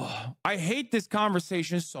 Oh, I hate this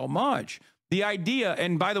conversation so much. The idea,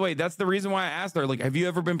 and by the way, that's the reason why I asked her, like, have you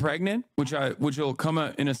ever been pregnant? Which will come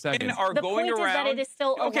in a second. The point is that it is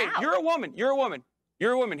still allowed. Okay, you're a woman. You're a woman.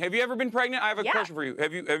 You're a woman. Have you ever been pregnant? I have a question for you.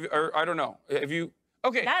 Have you, or I don't know. Have you?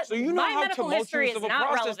 Okay, so you know how tumultuous of a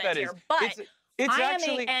process that is. But it's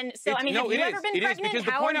actually, and so I mean, have you ever been pregnant?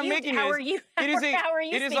 How are you? How are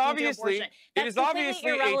you? It is obviously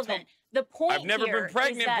irrelevant. The point I've never been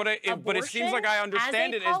pregnant, but it seems like I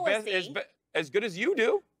understand it as good as you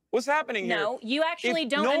do. What's happening here? No, you actually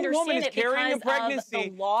don't understand woman is it carrying a because pregnancy of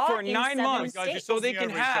the law for 9 months, so they can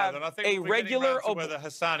have a regular. Whether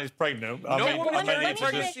Hasan is pregnant. No woman let me is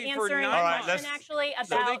pregnancy for 9 months. Actually, about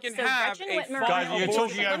so they can have guys, you're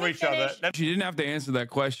talking over each other. She didn't have to answer that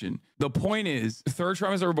question. The point is, 3rd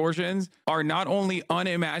trimester abortions are not only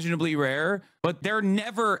unimaginably rare, but they're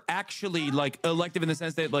never actually like elective in the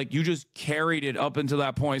sense that like you just carried it up until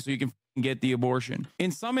that point so you can get the abortion.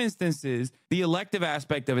 In some instances, the elective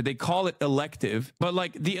aspect of it, they call it elective, but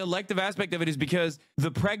like the elective aspect of it is because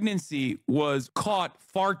the pregnancy was caught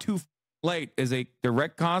far too late as a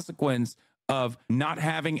direct consequence of not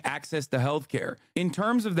having access to healthcare. In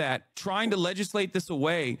terms of that, trying to legislate this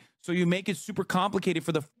away so you make it super complicated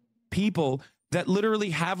for the people that literally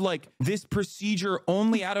have like this procedure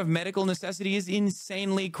only out of medical necessity is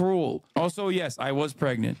insanely cruel. Also, yes, I was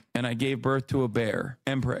pregnant and I gave birth to a bear.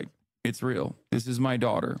 Empreg. It's real. This is my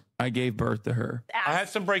daughter. I gave birth to her. I had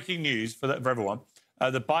some breaking news for everyone.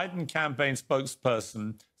 The Biden campaign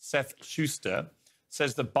spokesperson, Seth Schuster,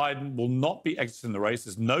 says that Biden will not be exiting the race.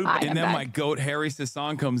 There's no... And then my goat,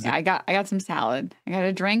 Hasan, comes in. I got some salad. I got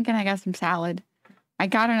a drink and I got some salad. I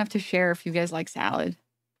got enough to share if you guys like salad.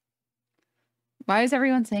 Why is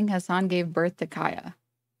everyone saying Hasan gave birth to Kaya?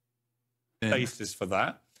 Basis for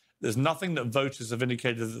that. There's nothing that voters have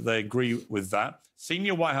indicated that they agree with that.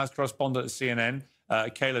 Senior White House correspondent at CNN,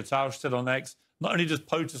 Kayla Tausch, said on X, not only does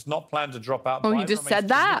POTUS not plan to drop out, oh, you just said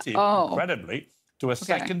that? Oh. Incredibly, to a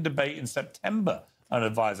second debate in September, an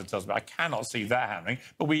advisor tells me. I cannot see that happening.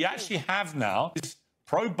 But we actually have now this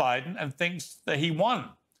pro-Biden and thinks that he won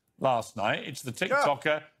last night. It's the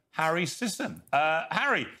TikToker, Harry Sisson.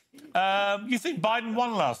 Harry, you think Biden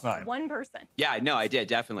won last night? One person. Yeah, no, I did,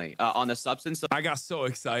 definitely. On the substance... I got so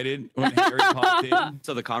excited when Harry popped in.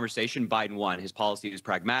 So the conversation, Biden won. His policy was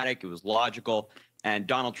pragmatic. It was logical. And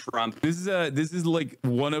Donald Trump... This is like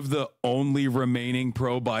one of the only remaining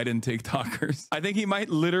pro-Biden TikTokers. I think he might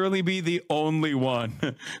literally be the only one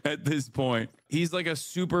at this point. He's like a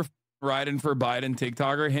super riding for Biden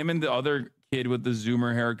TikToker. Him and the other... kid with the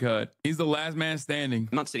Zoomer haircut. He's the last man standing.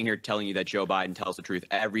 I'm not sitting here telling you that Joe Biden tells the truth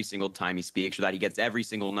every single time he speaks, or that he gets every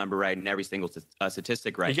single number right and every single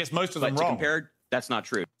statistic right. He gets most of them wrong. Compare, that's not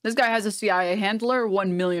true. This guy has a CIA handler,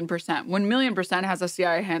 1,000,000%. 1,000,000% has a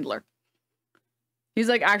CIA handler. He's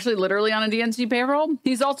like actually literally on a DNC payroll.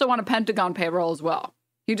 He's also on a Pentagon payroll as well.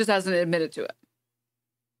 He just hasn't admitted to it.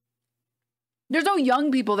 There's no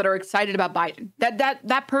young people that are excited about Biden.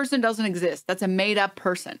 That person doesn't exist. That's a made up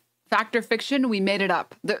person. Fact or fiction, we made it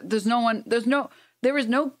up. There's no one, There is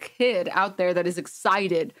no kid out there that is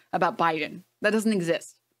excited about Biden. That doesn't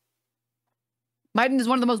exist. Biden is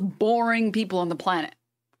one of the most boring people on the planet.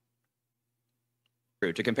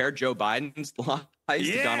 To compare Joe Biden's lies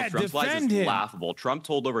to Donald Trump's lies is laughable. Trump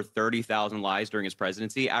told over 30,000 lies during his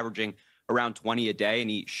presidency, averaging around 20 a day, and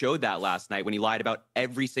he showed that last night when he lied about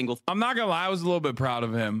every single I'm not gonna lie, I was a little bit proud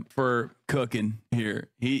of him for cooking here.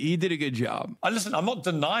 He did a good job. Listen, I'm not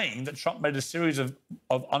denying that Trump made a series of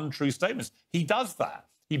untrue statements. He does that.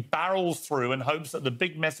 He barrels through and hopes that the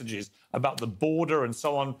big messages about the border and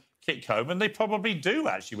so on kick home, and they probably do,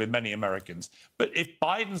 actually, with many Americans. But if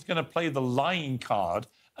Biden's going to play the lying card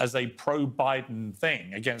as a pro-Biden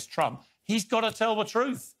thing against Trump, he's got to tell the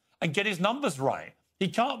truth and get his numbers right. He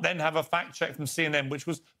can't then have a fact check from CNN, which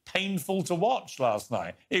was painful to watch last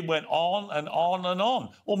night. It went on and on and on.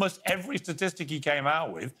 Almost every statistic he came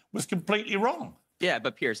out with was completely wrong. Yeah,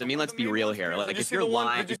 but Piers, I mean, let's be real here. Like, if you're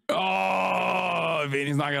lying... Oh,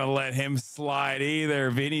 Vinny's not going to let him slide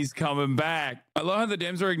either. Vinny's coming back. I love how the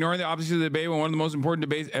Dems are ignoring the opposite of the debate when one of the most important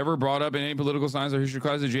debates ever brought up in any political science or history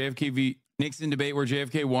class, the JFK v. Nixon debate where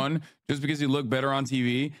JFK won just because he looked better on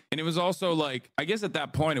TV. And it was also like, I guess at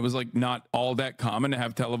that point, it was like not all that common to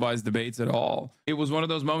have televised debates at all. It was one of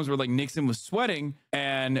those moments where like Nixon was sweating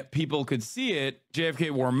and people could see it. JFK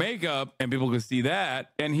wore makeup and people could see that.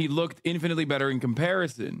 And he looked infinitely better in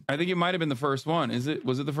comparison. I think it might've been the first one.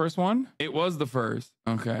 Was it the first one? It was the first.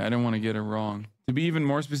 Okay. I didn't want to get it wrong. To be even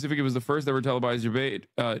more specific, it was the first ever televised debate,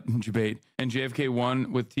 and JFK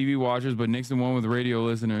won with TV watchers, but Nixon won with radio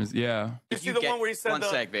listeners. Yeah. You see the one where he said one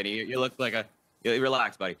sec, Vinny. You look like a...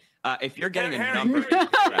 Relax, buddy. If you're getting a number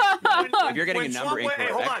incorrect,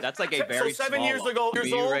 that's like a very so 7 years ago,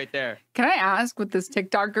 right there. Can I ask with this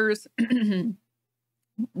TikToker's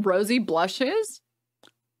rosy blushes?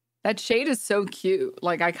 That shade is so cute.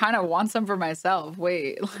 Like, I kind of want some for myself.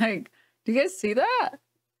 Wait, like, do you guys see that?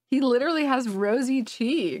 He literally has rosy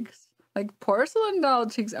cheeks, like porcelain doll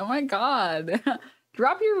cheeks. Oh my God.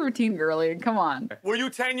 Drop your routine, girly. Come on. Were you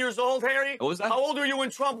 10 years old, Harry? What was that? How old were you when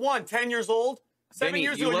Trump won? 10 years old? 7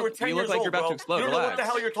 years ago, you were 10 years old. You look like you're about to explode. You don't know what the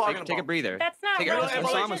hell you're talking about. Take a breather. That's not relevant.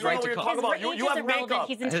 Hasan was right to call. You have makeup.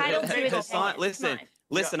 He's entitled to his opinion.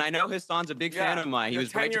 Listen, I know Hasan's a big fan of mine. He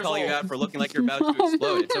was right to call you out for looking like you're about to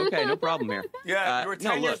explode. It's okay. No problem here. Yeah, you were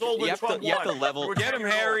 10 years old when Trump won. You have to level. Get him,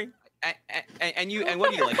 Harry. And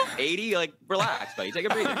what are you, like 80? Like, relax, buddy. Take a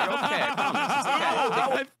breather. You're okay. I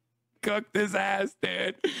promise. It's okay. Cooked his ass,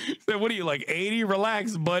 dude. So what are you, like 80?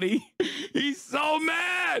 Relax, buddy. He's so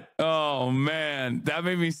mad. Oh man, that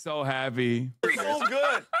made me so happy. So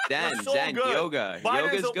good. Zen, yoga.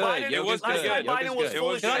 Yoga's good. Yoga's good.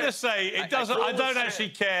 Can I just say, it doesn't. I don't actually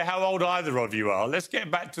care how old either of you are. Let's get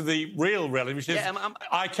back to the real reality, which is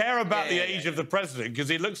I care about the age of the president because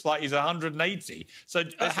he looks like he's 180. So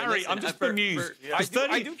Harry, I'm just bemused.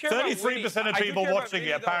 33% of people watching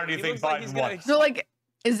it apparently think Biden won. So like,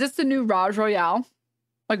 is this the new Raj Royale?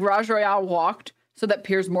 Like Raj Royale walked so that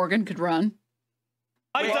Piers Morgan could run?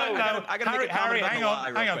 I don't know. Harry, hang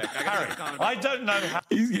on. Harry, I don't know.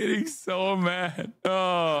 He's getting so mad.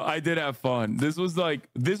 Oh, I did have fun. This was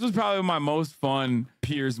probably my most fun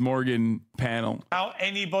Piers Morgan panel. How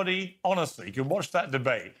anybody honestly can watch that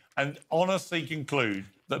debate and honestly conclude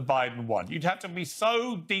that Biden won. You'd have to be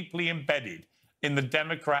so deeply embedded in the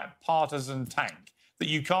Democrat partisan tank that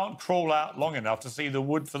you can't crawl out long enough to see the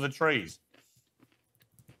wood for the trees.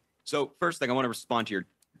 So first thing, I want to respond to your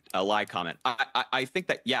lie comment. I think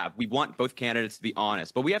that, yeah, we want both candidates to be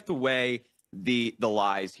honest, but we have to weigh the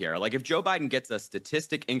lies here. Like if Joe Biden gets a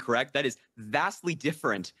statistic incorrect, that is vastly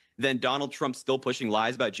different than Donald Trump still pushing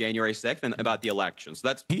lies about January 6th and about the election. So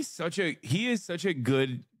that's... He is such a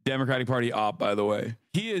good Democratic Party op, by the way.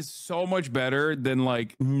 He is so much better than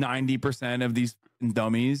like 90% of these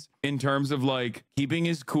dummies in terms of like keeping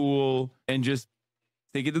his cool and just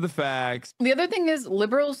sticking to the facts. The other thing is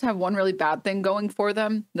liberals have one really bad thing going for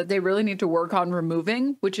them that they really need to work on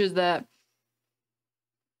removing, which is that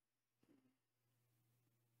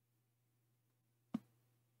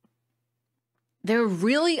they're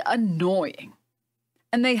really annoying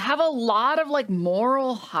and they have a lot of like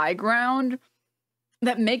moral high ground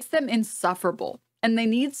that makes them insufferable. And they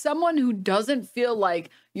need someone who doesn't feel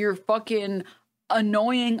like your fucking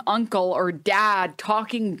annoying uncle or dad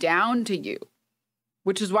talking down to you,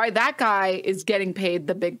 which is why that guy is getting paid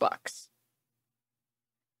the big bucks.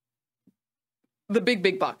 The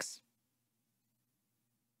big bucks.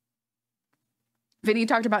 Vinny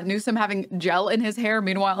talked about Newsom having gel in his hair.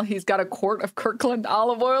 Meanwhile, he's got a quart of Kirkland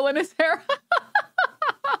olive oil in his hair.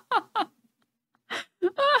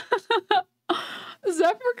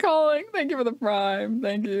 Zephyr calling. Thank you for the prime.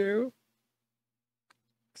 Thank you.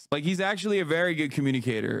 facts. Like, he's actually a very good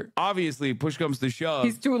communicator. Obviously, push comes to shove.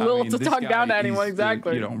 He's too little to this talk guy, down to anyone. he's,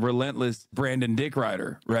 Exactly. You know, relentless Brandon Dick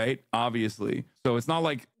Rider, right? Obviously. So it's not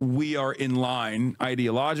like we are in line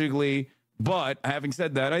ideologically. But having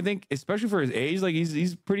said that, I think, especially for his age, like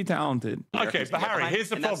he's pretty talented. Okay, but Harry, here's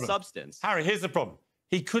the problem. Substance. Harry, here's the problem.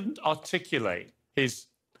 He couldn't articulate his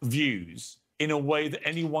views in a way that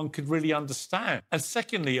anyone could really understand. And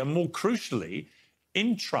secondly, and more crucially,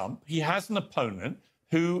 in Trump, he has an opponent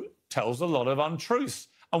who tells a lot of untruths.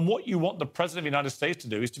 And what you want the president of the United States to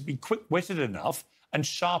do is to be quick-witted enough and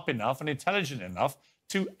sharp enough and intelligent enough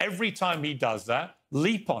to, every time he does that,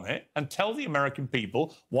 leap on it and tell the American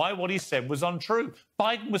people why what he said was untrue.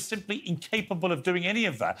 Biden was simply incapable of doing any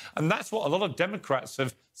of that. And that's what a lot of Democrats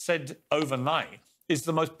have said overnight is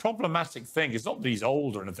the most problematic thing. It's not that he's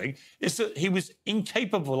old or anything. It's that he was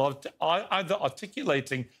incapable of either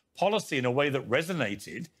articulating policy in a way that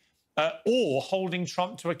resonated or holding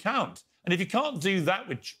Trump to account. And if you can't do that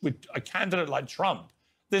with a candidate like Trump,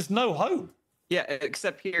 there's no hope. Yeah,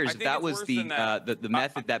 except Piers, that was the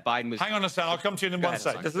method that Biden was. Hang on a second, I'll come to you in one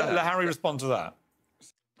second. Just let Harry respond to that.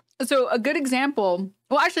 So a good example.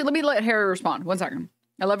 Well, actually, let Harry respond. 1 second.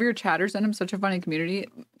 I love your chatters, and I'm such a funny community.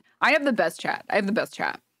 I have the best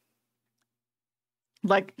chat.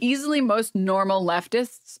 Like, easily most normal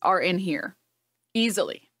leftists are in here.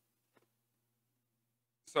 Easily.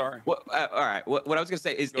 Sorry. Well, all right. What I was going to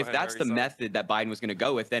say is, if that's the method that Biden was going to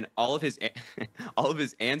go with, then all of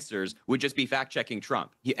his answers would just be fact checking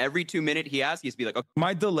Trump. Every 2 minutes he has to be like, okay.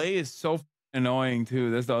 My delay is so annoying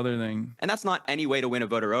too. That's the other thing. And that's not any way to win a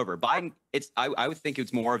voter over. Biden, I would think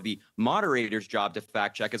it's more of the moderator's job to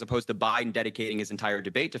fact check as opposed to Biden dedicating his entire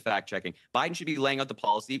debate to fact checking. Biden should be laying out the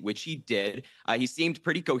policy, which he did. He seemed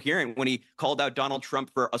pretty coherent when he called out Donald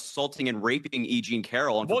Trump for assaulting and raping E. Jean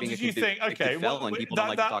Carroll. And what did you think? Okay,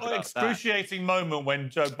 that excruciating moment when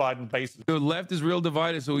Joe Biden basically. The left is real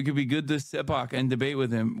divided, so we could be good this epoch and debate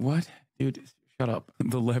with him. What? Dude, shut up.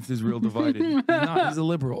 The left is real divided. He's a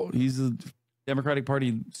liberal. He's a Democratic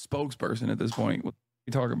Party spokesperson at this point. What are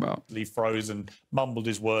you talking about? He froze and mumbled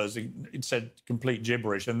his words. He said complete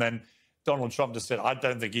gibberish. And then Donald Trump just said, I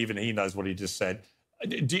don't think even he knows what he just said.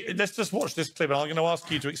 Let's just watch this clip. And I'm going to ask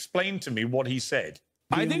you to explain to me what he said.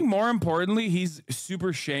 I think more importantly, he's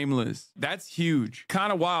super shameless. That's huge.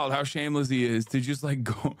 Kind of wild how shameless he is to just like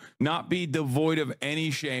go, not be devoid of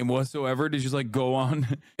any shame whatsoever, to just like go on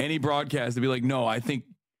any broadcast and be like, no, I think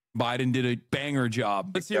Biden did a banger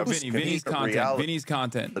job. Let's hear Vinny. Vinny's content. Vinny's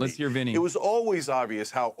content. Let's hear Vinny. It was always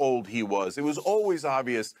obvious how old he was. It was always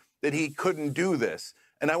obvious that he couldn't do this.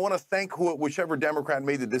 And I want to thank whichever Democrat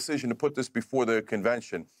made the decision to put this before the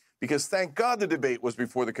convention, because thank God the debate was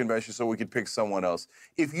before the convention so we could pick someone else.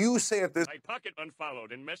 If you say at this... My pocket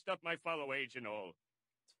unfollowed and messed up my follow age and all.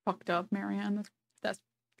 It's fucked up, Marianne. That's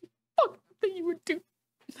fucked up that you would do.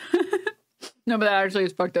 No, but that actually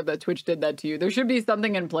is fucked up that Twitch did that to you. There should be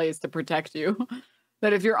something in place to protect you.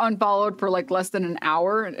 That if you're unfollowed for like less than an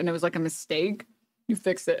hour and it was like a mistake, you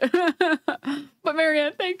fix it. But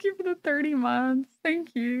Marianne, thank you for the 30 months.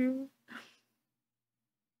 Thank you. At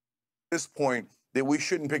this point, that we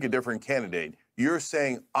shouldn't pick a different candidate. You're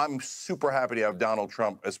saying, I'm super happy to have Donald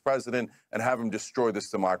Trump as president and have him destroy this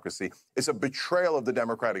democracy. It's a betrayal of the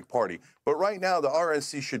Democratic Party. But right now, the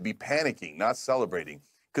RNC should be panicking, not celebrating,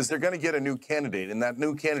 because they're going to get a new candidate, and that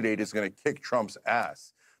new candidate is going to kick Trump's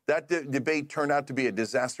ass. That debate turned out to be a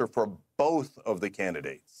disaster for both of the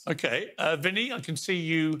candidates. Okay. Vinny, I can see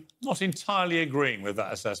you not entirely agreeing with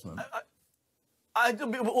that assessment.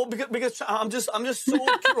 Well, because I'm just so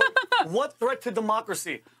curious. What threat to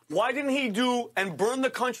democracy? Why didn't he do and burn the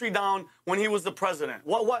country down when he was the president?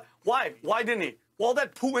 Why? Why didn't he? All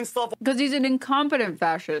that Putin stuff. Because he's an incompetent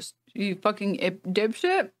fascist. You fucking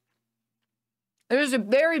dipshit. There's a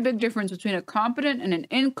very big difference between a competent and an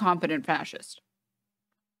incompetent fascist.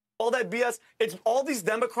 All that BS. It's all these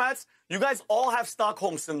Democrats. You guys all have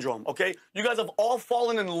Stockholm syndrome, okay? You guys have all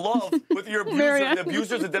fallen in love with your abuser and the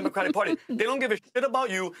abusers of the Democratic Party. They don't give a shit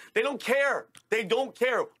about you. They don't care. They don't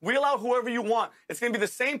care. Wheel out whoever you want. It's going to be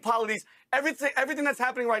the same policies. Everything that's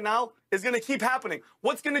happening right now is going to keep happening.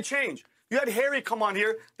 What's going to change? You had Harry come on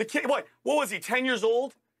here. The kid, what was he, 10 years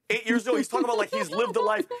old? 8 years old? He's talking about like he's lived a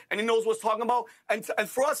life and he knows what's talking about. And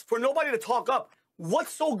for nobody to talk up,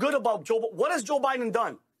 what's so good about Joe? What has Joe Biden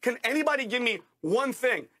done? Can anybody give me one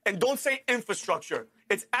thing? And don't say infrastructure.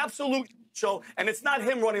 It's absolute show, and it's not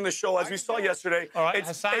him running the show, as we saw yesterday. All right,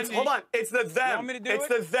 hold on. It's the them. It's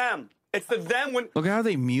the them. It's the them when... Look how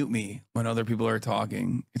they mute me when other people are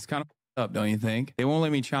talking. It's kind of up, don't you think? They won't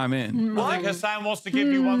let me chime in. I think Hasan wants to give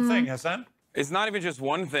you one thing, Hasan. It's not even just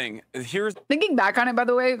one thing. Thinking back on it, by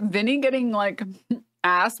the way, Vinny getting like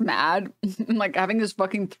ass mad, like having his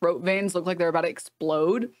fucking throat veins look like they're about to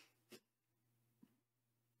explode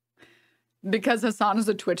because Hasan is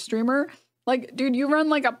a Twitch streamer. Like, dude, you run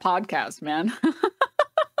like a podcast, man.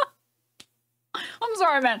 I'm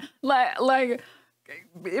sorry, man. Like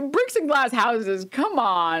bricks and glass houses. Come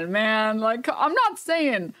on, man. Like, I'm not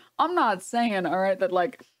saying, all right, that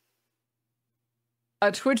like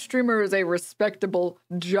a Twitch streamer is a respectable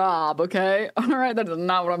job, okay? All right, that is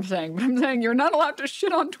not what I'm saying. But I'm saying you're not allowed to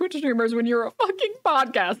shit on Twitch streamers when you're a fucking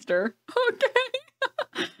podcaster, okay?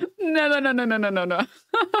 No.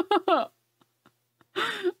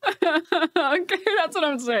 Okay, that's what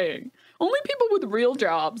I'm saying. Only people with real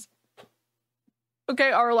jobs,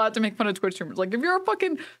 okay, are allowed to make fun of Twitch streamers. Like, if you're a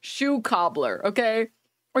fucking shoe cobbler, okay?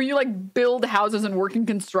 Or you, like, build houses and work in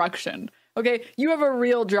construction, okay? You have a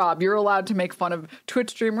real job. You're allowed to make fun of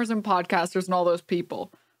Twitch streamers and podcasters and all those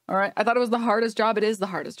people, all right? I thought it was the hardest job. It is the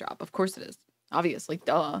hardest job. Of course it is. Obviously,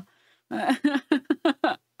 duh.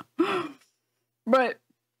 But,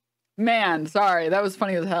 man, sorry. That was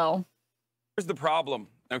funny as hell. Here's the problem,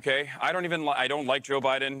 okay? I don't like Joe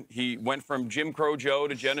Biden. He went from Jim Crow Joe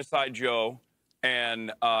to Genocide Joe.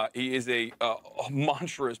 And he is a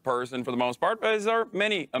monstrous person for the most part, as are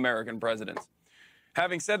many American presidents.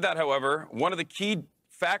 Having said that, however, one of the key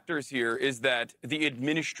factors here is that the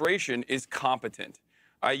administration is competent.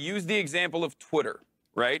 I use the example of Twitter,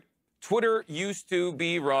 right? Twitter used to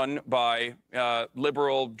be run by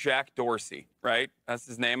liberal Jack Dorsey, right? That's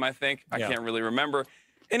his name, I think. I can't really remember.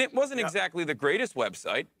 And it wasn't exactly the greatest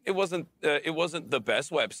website. It wasn't the best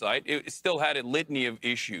website. It still had a litany of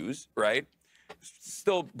issues, right?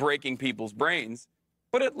 Still breaking people's brains,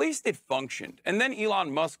 but at least it functioned. And then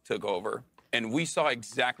Elon Musk took over, and we saw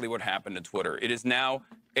exactly what happened to Twitter. It is now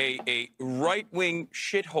a right-wing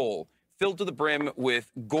shithole filled to the brim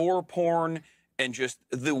with gore porn and just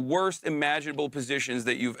the worst imaginable positions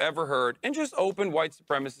that you've ever heard, and just open white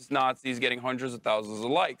supremacist Nazis getting hundreds of thousands of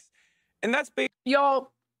likes. And that's basically...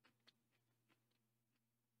 Y'all...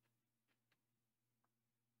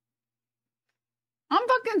 I'm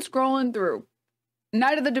fucking scrolling through.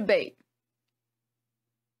 Night of the debate.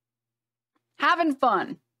 Having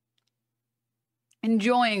fun.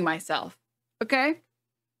 Enjoying myself. Okay?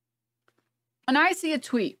 And I see a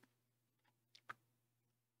tweet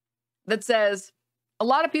that says, a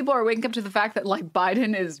lot of people are waking up to the fact that, like,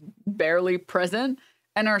 Biden is barely present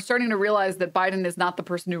and are starting to realize that Biden is not the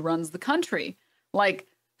person who runs the country. Like,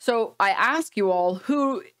 so I ask you all,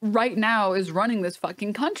 who right now is running this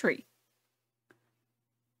fucking country?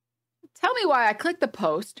 Tell me why. I clicked the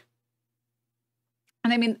post.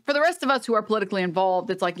 And I mean, for the rest of us who are politically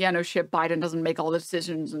involved, it's like, yeah, no shit, Biden doesn't make all the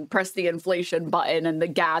decisions and press the inflation button and the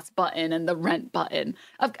gas button and the rent button.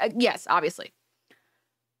 Yes, obviously.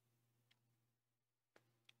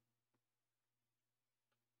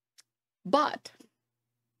 But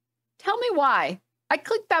tell me why. I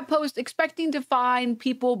clicked that post expecting to find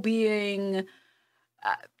people being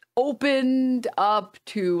opened up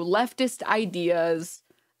to leftist ideas.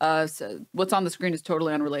 So what's on the screen is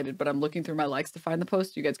totally unrelated, but I'm looking through my likes to find the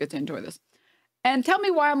post. You guys get to enjoy this. And tell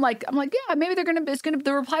me why I'm like, yeah, maybe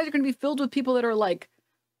the replies are gonna be filled with people that are like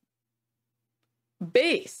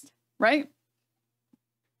based, right?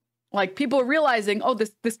 Like people realizing, oh,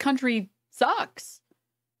 this country sucks.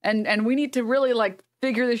 And we need to really like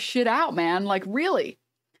figure this shit out, man. Like really.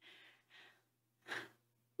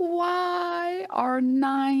 Why are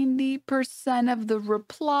 90% of the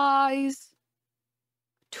replies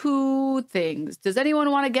two things? Does anyone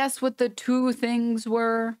want to guess what the two things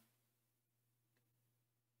were?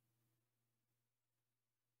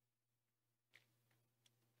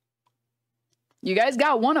 You guys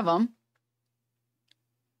got one of them.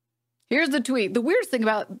 Here's the tweet. The weirdest thing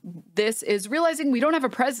about this is realizing we don't have a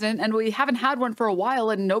president and we haven't had one for a while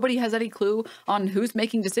and nobody has any clue on who's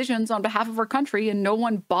making decisions on behalf of our country and no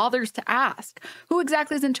one bothers to ask. Who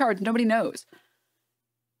exactly is in charge? Nobody knows.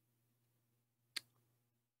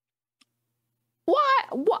 Why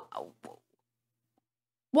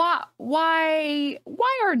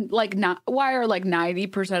are like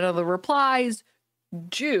 90% of the replies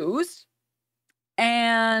Jews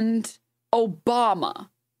and Obama?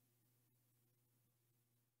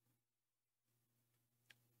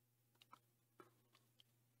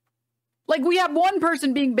 Like we have one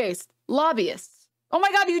person being based, lobbyists. Oh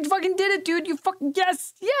my God, you fucking did it, dude. You fucking,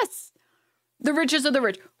 yes, yes. The richest of the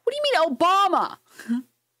rich. What do you mean Obama?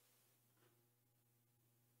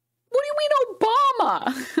 What do you mean Obama?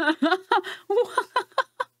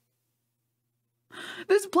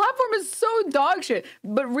 This platform is so dog shit.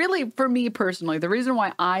 But really, for me personally, the reason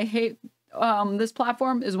why I hate this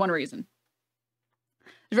platform is one reason.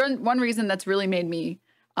 One reason that's really made me,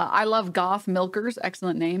 I love Goth Milkers,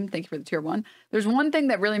 excellent name. Thank you for the tier 1. There's one thing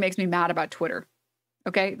that really makes me mad about Twitter.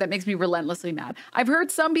 Okay, that makes me relentlessly mad. I've heard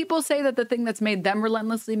some people say that the thing that's made them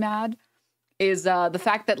relentlessly mad is the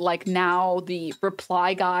fact that like now the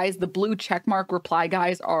reply guys, the blue checkmark reply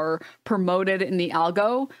guys are promoted in the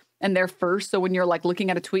algo and they're first. So when you're like looking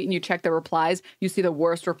at a tweet and you check the replies, you see the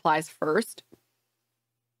worst replies first.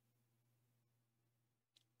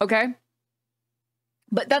 Okay.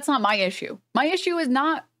 But that's not my issue. My issue is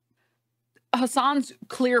not Hasan's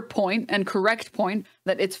clear point and correct point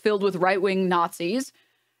that it's filled with right-wing Nazis.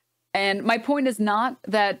 And my point is not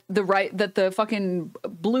that the fucking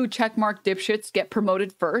blue checkmark dipshits get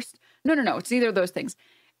promoted first. No, no, no. It's neither of those things.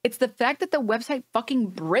 It's the fact that the website fucking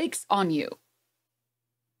breaks on you.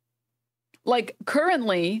 Like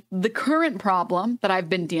currently, the current problem that I've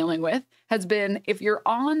been dealing with has been if you're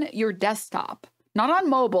on your desktop, not on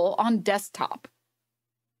mobile, on desktop,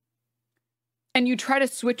 and you try to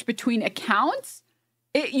switch between accounts,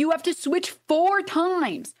 you have to switch 4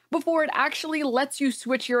 times before it actually lets you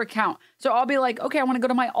switch your account. So I'll be like, okay, I want to go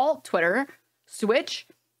to my alt Twitter, switch,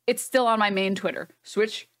 it's still on my main Twitter,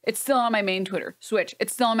 switch, it's still on my main Twitter, switch,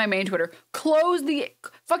 it's still on my main Twitter, close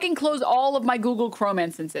all of my Google Chrome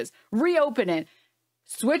instances, reopen it,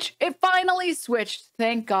 switch, it finally switched,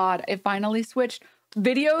 thank God, it finally switched.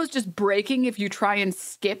 Videos just breaking if you try and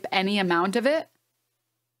skip any amount of it.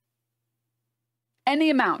 Any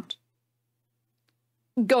amount.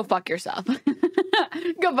 Go fuck yourself.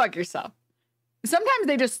 Go fuck yourself. Sometimes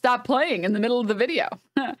they just stop playing in the middle of the video.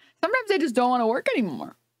 Sometimes they just don't want to work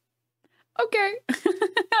anymore. Okay.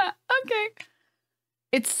 Okay.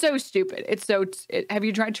 It's so stupid. Have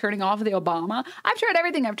you tried turning off the Obama? I've tried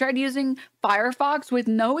everything. I've tried using Firefox with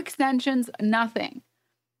no extensions, nothing.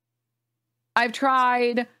 I've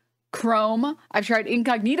tried Chrome. I've tried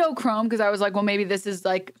incognito Chrome because I was like, well, maybe this is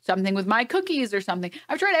like something with my cookies or something.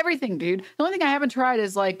 I've tried everything, dude. The only thing I haven't tried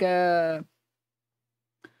is like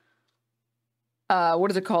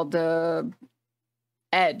what is it called?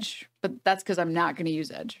 Edge. But that's because I'm not going to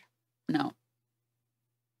use Edge. No.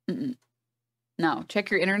 No. Check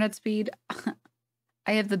your internet speed.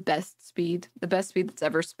 I have the best speed that's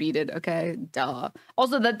ever speeded. Okay. Duh.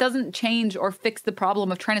 Also, that doesn't change or fix the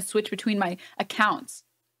problem of trying to switch between my accounts.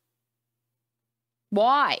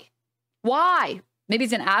 Why? Why? Maybe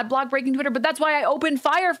it's an ad block breaking Twitter, but that's why I opened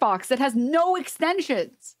Firefox that has no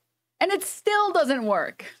extensions. And it still doesn't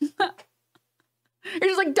work. It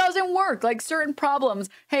just like doesn't work. Like certain problems.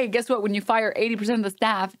 Hey, guess what? When you fire 80% of the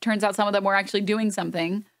staff, it turns out some of them were actually doing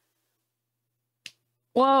something.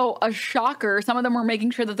 Whoa, a shocker. Some of them were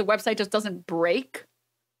making sure that the website just doesn't break.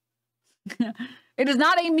 It is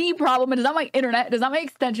not a me problem. It is not my internet. It is not my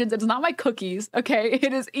extensions. It is not my cookies. Okay.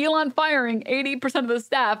 It is Elon firing 80% of the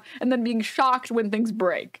staff and then being shocked when things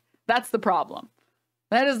break. That's the problem.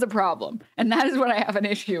 That is the problem. And that is what I have an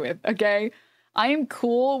issue with. Okay. I am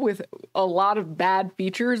cool with a lot of bad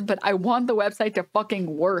features, but I want the website to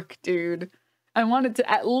fucking work, dude. I want it to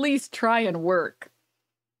at least try and work.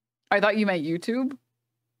 I thought you meant YouTube.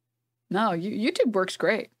 No, YouTube works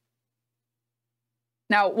great.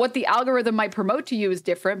 Now, what the algorithm might promote to you is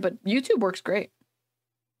different, but YouTube works great.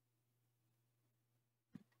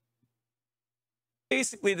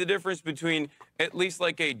 Basically, the difference between at least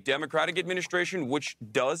like a Democratic administration, which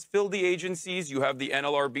does fill the agencies, you have the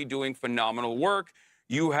NLRB doing phenomenal work.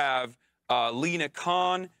 You have Lena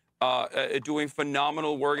Khan doing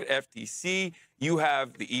phenomenal work at FTC. You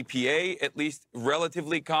have the EPA, at least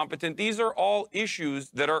relatively competent. These are all issues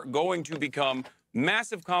that are going to become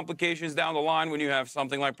massive complications down the line when you have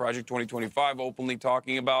something like Project 2025 openly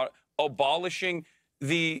talking about abolishing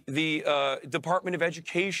the Department of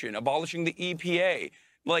Education, abolishing the EPA.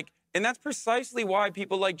 And that's precisely why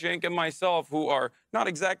people like Cenk and myself, who are not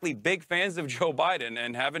exactly big fans of Joe Biden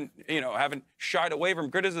and haven't shied away from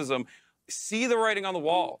criticism, see the writing on the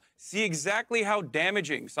wall, see exactly how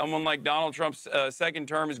damaging someone like Donald Trump's second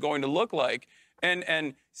term is going to look like,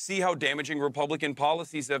 and see how damaging Republican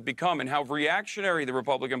policies have become and how reactionary the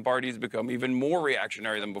Republican Party has become, even more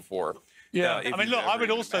reactionary than before. Yeah, I mean, look, I would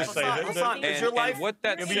also say that... Is your life... what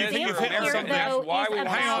that says you've for hit on something. America, that's why we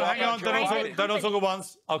Hang on, don't talk at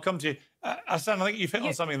once. I'll come to you. Hasan, I think you've hit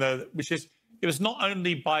on something, though, which is it was not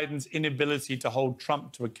only Biden's inability to hold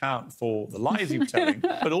Trump to account for the lies he was telling,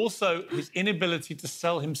 but also his inability to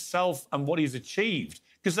sell himself and what he's achieved.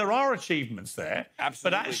 Because there are achievements there,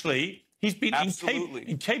 Absolutely. but actually... He's been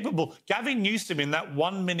incapable. Gavin Newsom, in that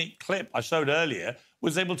 1-minute clip I showed earlier,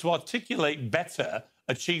 was able to articulate better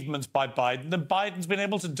achievements by Biden than Biden's been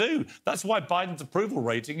able to do. That's why Biden's approval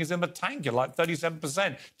rating is in the tank at like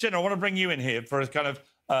 37%. Jen, I want to bring you in here for a kind of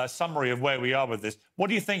summary of where we are with this. What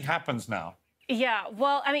do you think happens now? Yeah,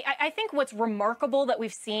 well, I mean, I think what's remarkable that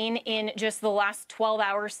we've seen in just the last 12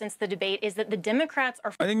 hours since the debate is that the Democrats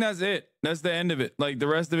are... I think that's it. That's the end of it. Like, the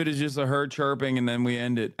rest of it is just a her chirping, and then we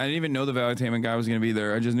end it. I didn't even know the valuetainment guy was going to be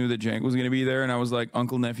there. I just knew that Cenk was going to be there, and I was like,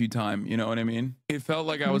 uncle-nephew time. You know what I mean? It felt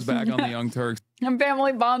like I was back on the Young Turks. And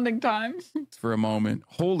family bonding time. For a moment.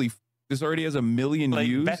 Holy f***, this already has 1 million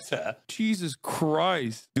views? Better. Jesus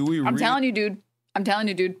Christ. Do we I'm telling you, dude. I'm telling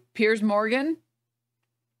you, dude. Piers Morgan...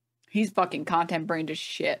 He's fucking content brained as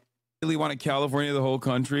shit. Really want to California the whole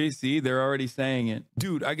country? See, they're already saying it.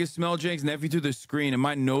 Dude, I could smell Cenk's nephew through the screen and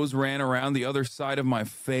my nose ran around the other side of my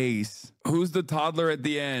face. Who's the toddler at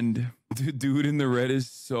the end? The dude in the red is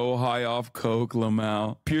so high off coke,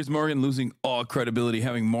 Lamau. Piers Morgan losing all credibility,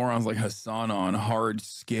 having morons like Hasan on hard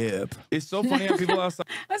skip. It's so funny how people outside...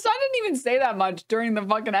 Hasan didn't even say that much during the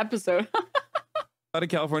fucking episode. Out of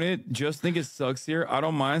California just think it sucks here. I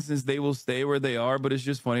don't mind since they will stay where they are, but it's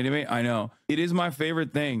just funny to me. I know it is my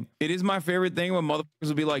favorite thing. It is my favorite thing when motherfuckers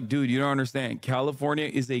will be like, dude, you don't understand. California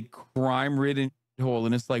is a crime-ridden hole.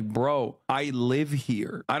 And it's like, bro, I live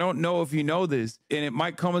here. I don't know if you know this, and it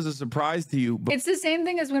might come as a surprise to you, but it's the same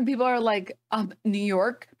thing as when people are like, New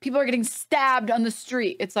York, people are getting stabbed on the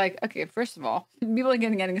street. It's like, okay, first of all, people are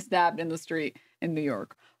getting stabbed in the street in New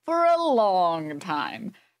York for a long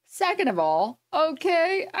time. Second of all,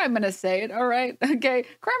 okay, I'm going to say it, all right? Okay,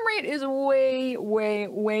 crime rate is way, way,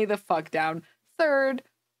 way the fuck down. Third,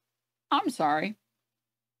 I'm sorry.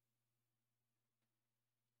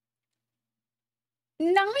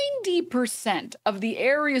 90% of the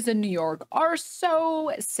areas in New York are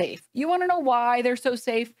so safe. You want to know why they're so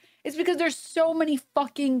safe? It's because there's so many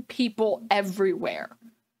fucking people everywhere.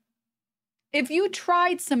 If you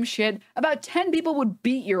tried some shit, about 10 people would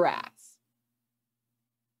beat your ass.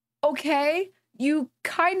 Okay, you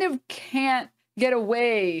kind of can't get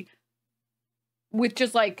away with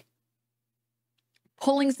just like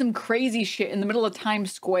pulling some crazy shit in the middle of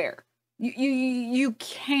Times Square. You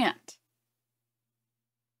can't.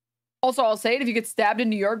 Also, I'll say it, if you get stabbed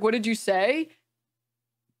in New York, what did you say?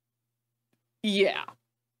 Yeah.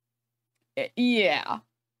 Yeah.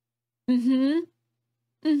 Mm-hmm.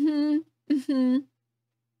 Mm-hmm. Mm-hmm.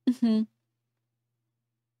 Mm-hmm.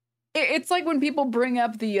 It's like when people bring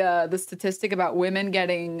up the statistic about women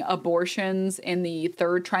getting abortions in the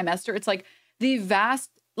third trimester. It's like the vast,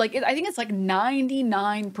 like, I think it's like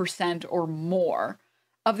 99% or more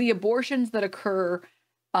of the abortions that occur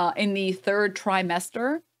in the third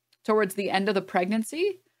trimester towards the end of the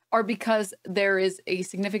pregnancy are because there is a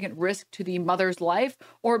significant risk to the mother's life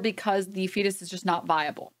or because the fetus is just not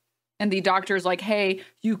viable. And the doctor is like, hey,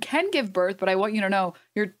 you can give birth, but I want you to know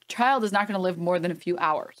your child is not going to live more than a few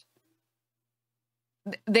hours.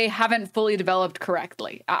 They haven't fully developed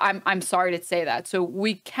correctly. I'm sorry to say that. So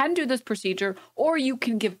we can do this procedure or you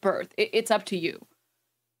can give birth. It's up to you.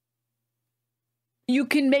 You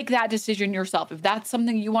can make that decision yourself. If that's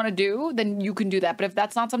something you want to do, then you can do that. But if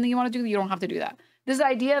that's not something you want to do, you don't have to do that. This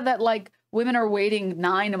idea that like women are waiting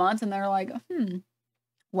 9 months and they're like,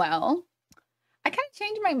 well, I kind of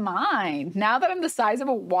changed my mind. Now that I'm the size of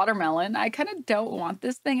a watermelon, I kind of don't want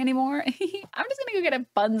this thing anymore. I'm just going to go get a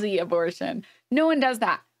funsy abortion. No one does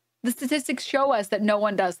that. The statistics show us that no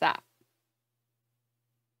one does that.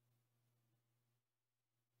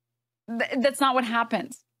 That's not what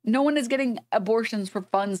happens. No one is getting abortions for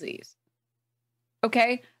funsies.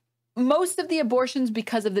 Okay? Most of the abortions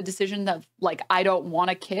because of the decision of like, I don't want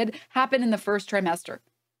a kid happen in the first trimester.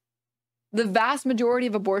 The vast majority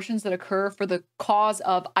of abortions that occur for the cause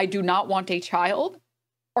of I do not want a child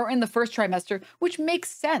are in the first trimester, which makes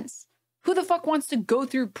sense. Who the fuck wants to go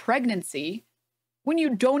through pregnancy when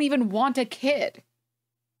you don't even want a kid?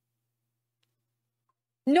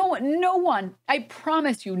 No one, I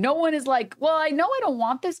promise you, no one is like, well, I know I don't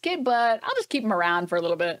want this kid, but I'll just keep him around for a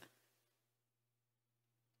little bit.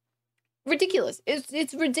 Ridiculous.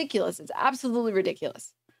 It's ridiculous. It's absolutely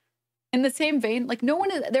ridiculous. In the same vein, like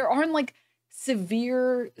there aren't like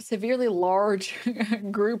severely large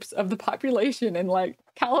groups of the population in like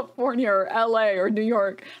California or LA or New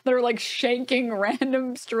York that are like shanking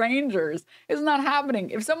random strangers. It's not happening.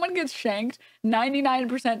 If someone gets shanked,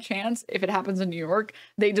 99% chance, if it happens in New York,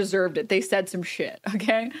 they deserved it. They said some shit,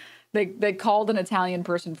 okay? They called an Italian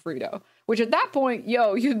person Frito, which at that point,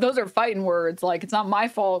 those are fighting words. Like, it's not my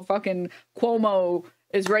fault fucking Cuomo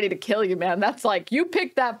is ready to kill you, man. That's like, you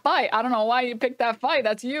picked that fight. I don't know why you picked that fight.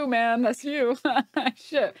 That's you, man. That's you.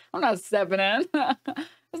 Shit. I'm not stepping in.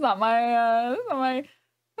 It's not my,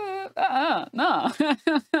 no.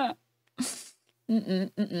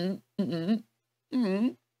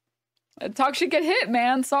 Talk shit get hit,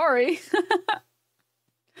 man. Sorry.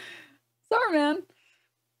 are, man.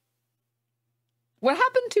 What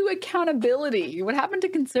happened to accountability? What happened to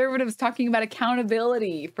conservatives talking about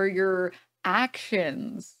accountability for your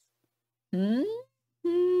actions? Whatever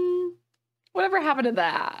happened to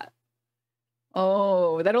that?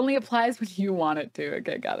 Oh, that only applies when you want it to.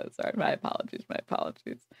 Okay, got it. Sorry, my apologies. My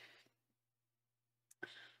apologies.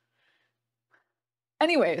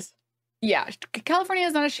 Anyways, yeah, California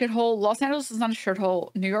is not a shithole. Los Angeles is not a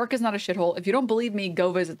shithole. New York is not a shithole. If you don't believe me,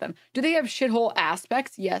 go visit them. Do they have shithole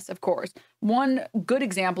aspects? Yes, of course. One good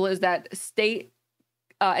example is that state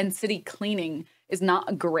and city cleaning is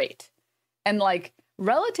not great. And like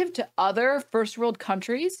relative to other first world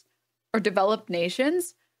countries or developed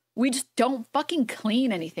nations, we just don't fucking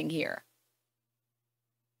clean anything here.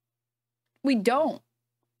 We don't.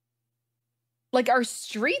 Like our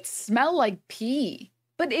streets smell like pee.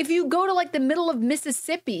 But if you go to like the middle of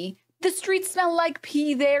Mississippi, the streets smell like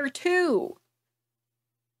pee there too.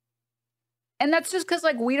 And that's just because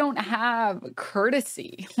like we don't have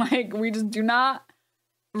courtesy. Like we just do not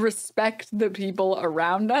respect the people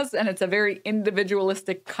around us. And it's a very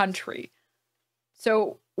individualistic country.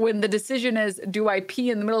 So when the decision is, do I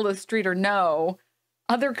pee in the middle of the street or no?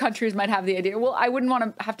 Other countries might have the idea, well, I wouldn't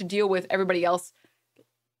want to have to deal with everybody else,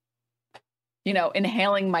 you know,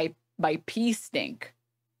 inhaling my pee stink.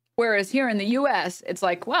 Whereas here in the US, it's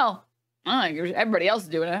like, well, everybody else is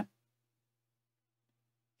doing it.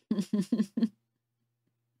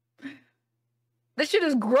 This shit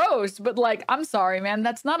is gross, but like, I'm sorry, man.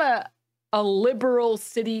 That's not a liberal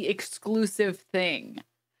city exclusive thing.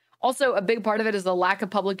 Also, a big part of it is the lack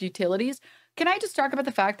of public utilities. Can I just talk about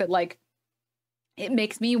the fact that like, it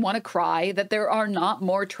makes me want to cry that there are not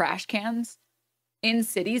more trash cans in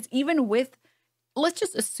cities, even with, let's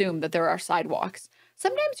just assume that there are sidewalks.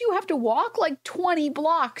 Sometimes you have to walk like 20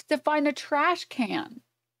 blocks to find a trash can.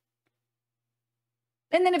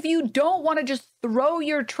 And then if you don't want to just throw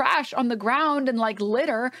your trash on the ground and like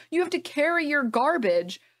litter, you have to carry your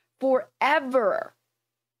garbage forever.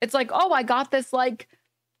 It's like, oh, I got this like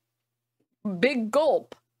big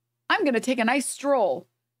gulp. I'm going to take a nice stroll.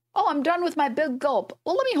 Oh, I'm done with my big gulp.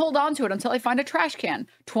 Well, let me hold on to it until I find a trash can.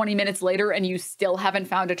 20 minutes later and you still haven't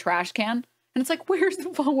found a trash can. And it's like, where are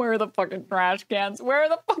the fucking trash cans? Where are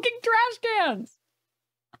the fucking trash cans?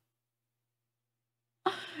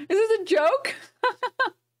 Is this a joke?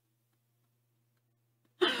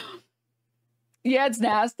 Yeah, it's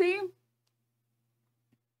nasty.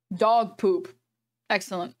 Dog poop.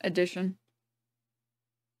 Excellent addition.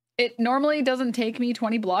 It normally doesn't take me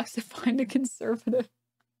 20 blocks to find a conservative.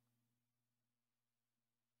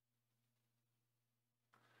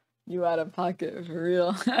 You out of pocket for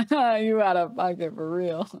real. You out of pocket for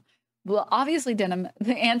real. Well, obviously, Denim,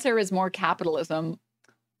 the answer is more capitalism.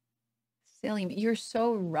 Silly, you're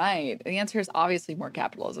so right. The answer is obviously more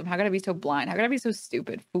capitalism. How could I be so blind? How could I be so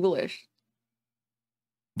stupid, foolish?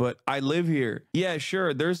 But I live here. Yeah,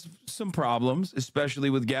 sure. There's some problems, especially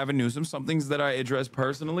with Gavin Newsom, some things that I address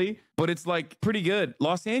personally, but it's like pretty good.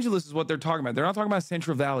 Los Angeles is what they're talking about. They're not talking about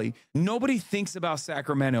Central Valley. Nobody thinks about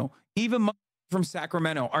Sacramento. Even from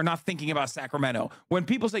Sacramento are not thinking about Sacramento. When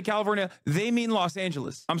people say California, they mean Los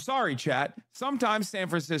Angeles. I'm sorry, chat. Sometimes San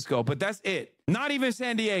Francisco, but that's it. Not even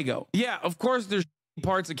San Diego. Yeah, of course there's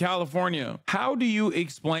parts of California. How do you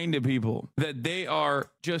explain to people that they are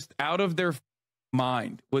just out of their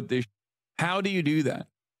mind with this? How do you do that?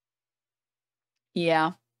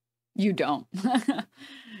 Yeah, you don't.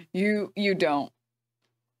 you don't.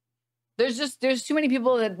 There's too many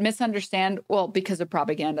people that misunderstand, well, because of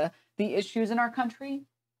propaganda, the issues in our country,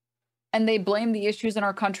 and they blame the issues in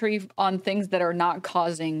our country on things that are not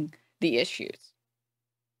causing the issues.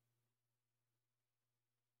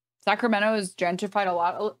 Sacramento is gentrified a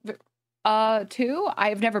lot too.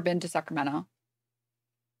 I've never been to Sacramento.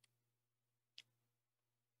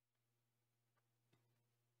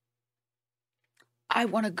 I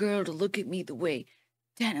want a girl to look at me the way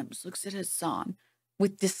Denims looks at Hasan,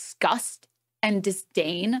 with disgust and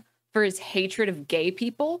disdain for his hatred of gay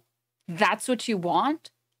people. That's what you want?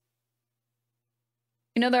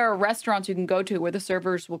 You know, there are restaurants you can go to where the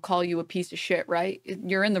servers will call you a piece of shit, right?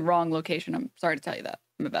 You're in the wrong location. I'm sorry to tell you that.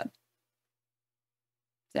 I'm bad.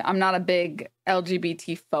 I'm not a big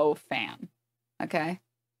LGBT faux fan. Okay?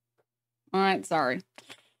 All right, sorry.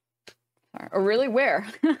 Oh, really? Where?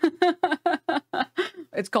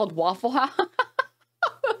 It's called Waffle House.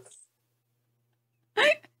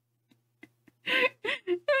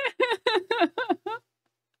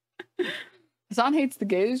 Hasan hates the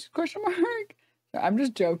gays? Question mark. I'm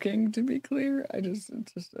just joking, to be clear. Yeah.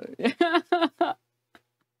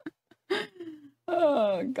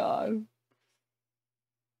 Oh God.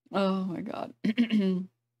 Oh my God.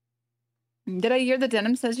 Did I hear that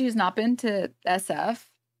Denim says she's not been to SF?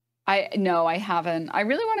 No, I haven't. I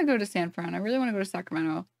really want to go to San Fran. I really want to go to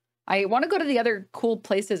Sacramento. I want to go to the other cool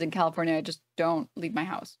places in California. I just don't leave my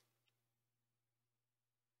house.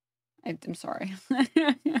 I'm sorry.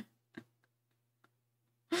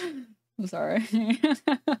 I'm sorry.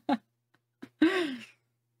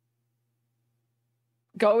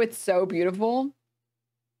 Go, it's so beautiful.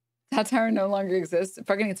 Satire no longer exists.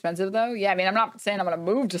 Fucking expensive though. Yeah, I mean, I'm not saying I'm gonna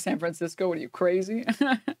move to San Francisco. What are you, crazy?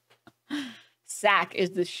 Sac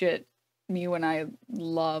is the shit. Me when I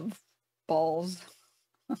love balls.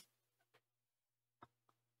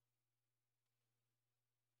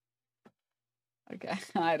 Okay,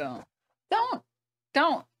 I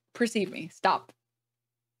don't perceive me. Stop.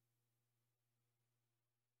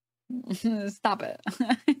 Stop it.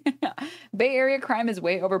 Bay Area crime is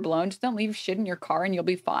way overblown. Just don't leave shit in your car and you'll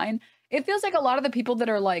be fine. It feels like a lot of the people that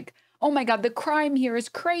are like, oh my God, the crime here is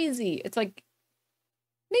crazy. It's like,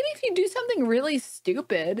 maybe if you do something really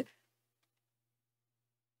stupid.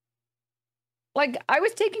 Like, I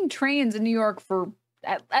was taking trains in New York for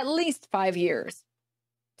at least 5 years.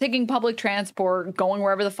 Taking public transport, going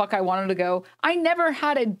wherever the fuck I wanted to go. I never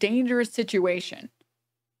had a dangerous situation.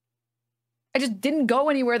 I just didn't go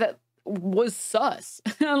anywhere that was sus.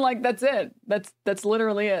 Like, that's it. That's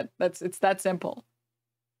literally it. It's that simple.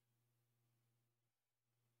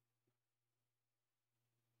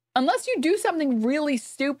 Unless you do something really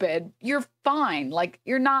stupid, you're fine. Like,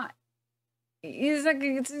 you're not. It's not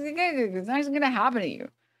going to happen to you.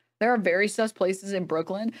 There are very sus places in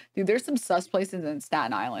Brooklyn. Dude, there's some sus places in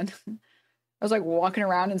Staten Island. I was like walking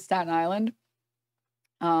around in Staten Island.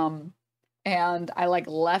 And I like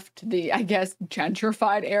left the, I guess,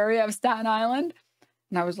 gentrified area of Staten Island.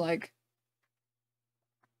 And I was like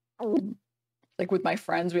with my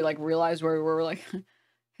friends, we like realized where we were like,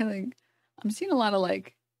 I'm seeing a lot of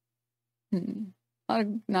like, a lot of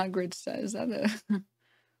not great stuff. Is that a,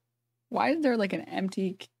 why is there like an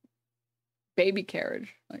empty baby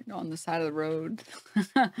carriage like on the side of the road?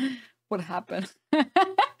 What happened?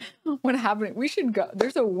 What happened? We should go.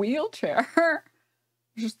 There's a wheelchair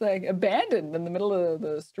just like abandoned in the middle of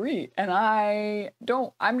the street, and I'm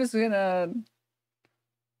just gonna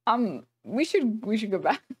we should go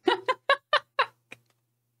back.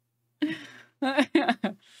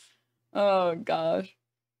 Oh gosh,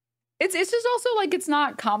 it's just also like, it's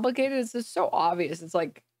not complicated, it's just so obvious. It's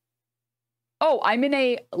like, oh, I'm in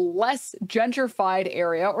a less gentrified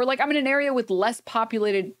area, or like I'm in an area with less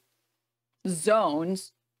populated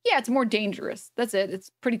zones. Yeah, it's more dangerous. That's it.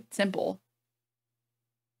 It's pretty simple.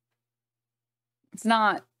 It's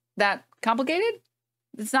not that complicated.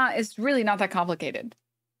 It's really not that complicated.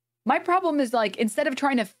 My problem is like, instead of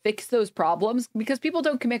trying to fix those problems, because people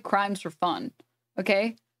don't commit crimes for fun,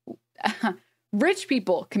 okay? Rich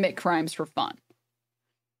people commit crimes for fun.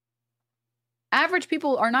 Average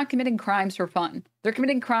people are not committing crimes for fun. They're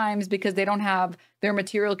committing crimes because they don't have their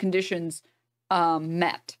material conditions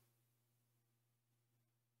met.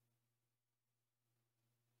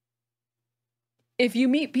 If you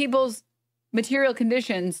meet people's material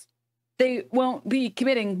conditions, they won't be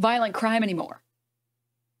committing violent crime anymore.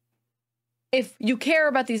 If you care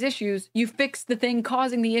about these issues, you fix the thing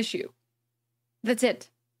causing the issue. That's it.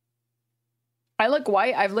 I look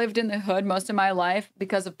white. I've lived in the hood most of my life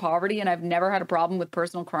because of poverty, and I've never had a problem with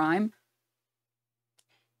personal crime.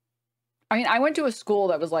 I mean, I went to a school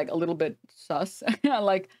that was like a little bit sus.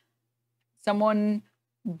 Like, someone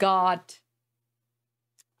got,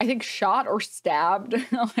 I think, shot or stabbed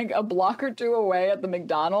like a block or two away at the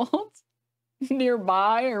McDonald's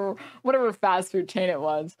nearby, or whatever fast food chain it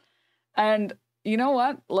was. And you know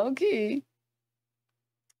what? Low key,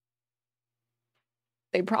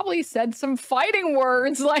 they probably said some fighting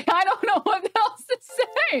words. Like, I don't know what else to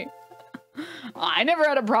say. I never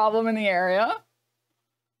had a problem in the area.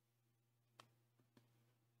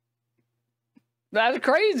 That's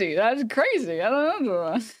crazy. That's crazy. I don't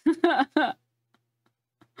know.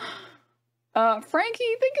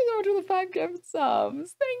 Frankie, thank you so much for the 5 gift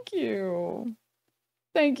subs. Thank you.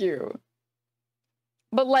 Thank you.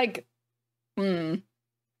 But like,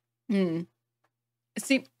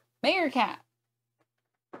 see, Mayor Cat,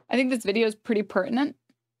 I think this video is pretty pertinent.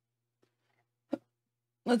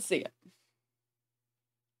 Let's see it.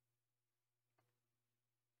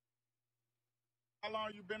 How long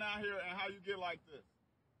you been out here and how you get like this?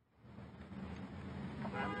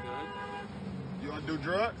 I'm good. You wanna do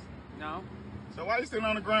drugs? No. So why you sitting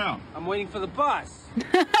on the ground? I'm waiting for the bus.